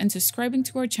adventurers, and subscribing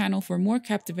to our channel for more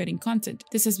captivating content.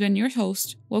 This has been your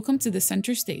host. Welcome to the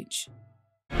center stage.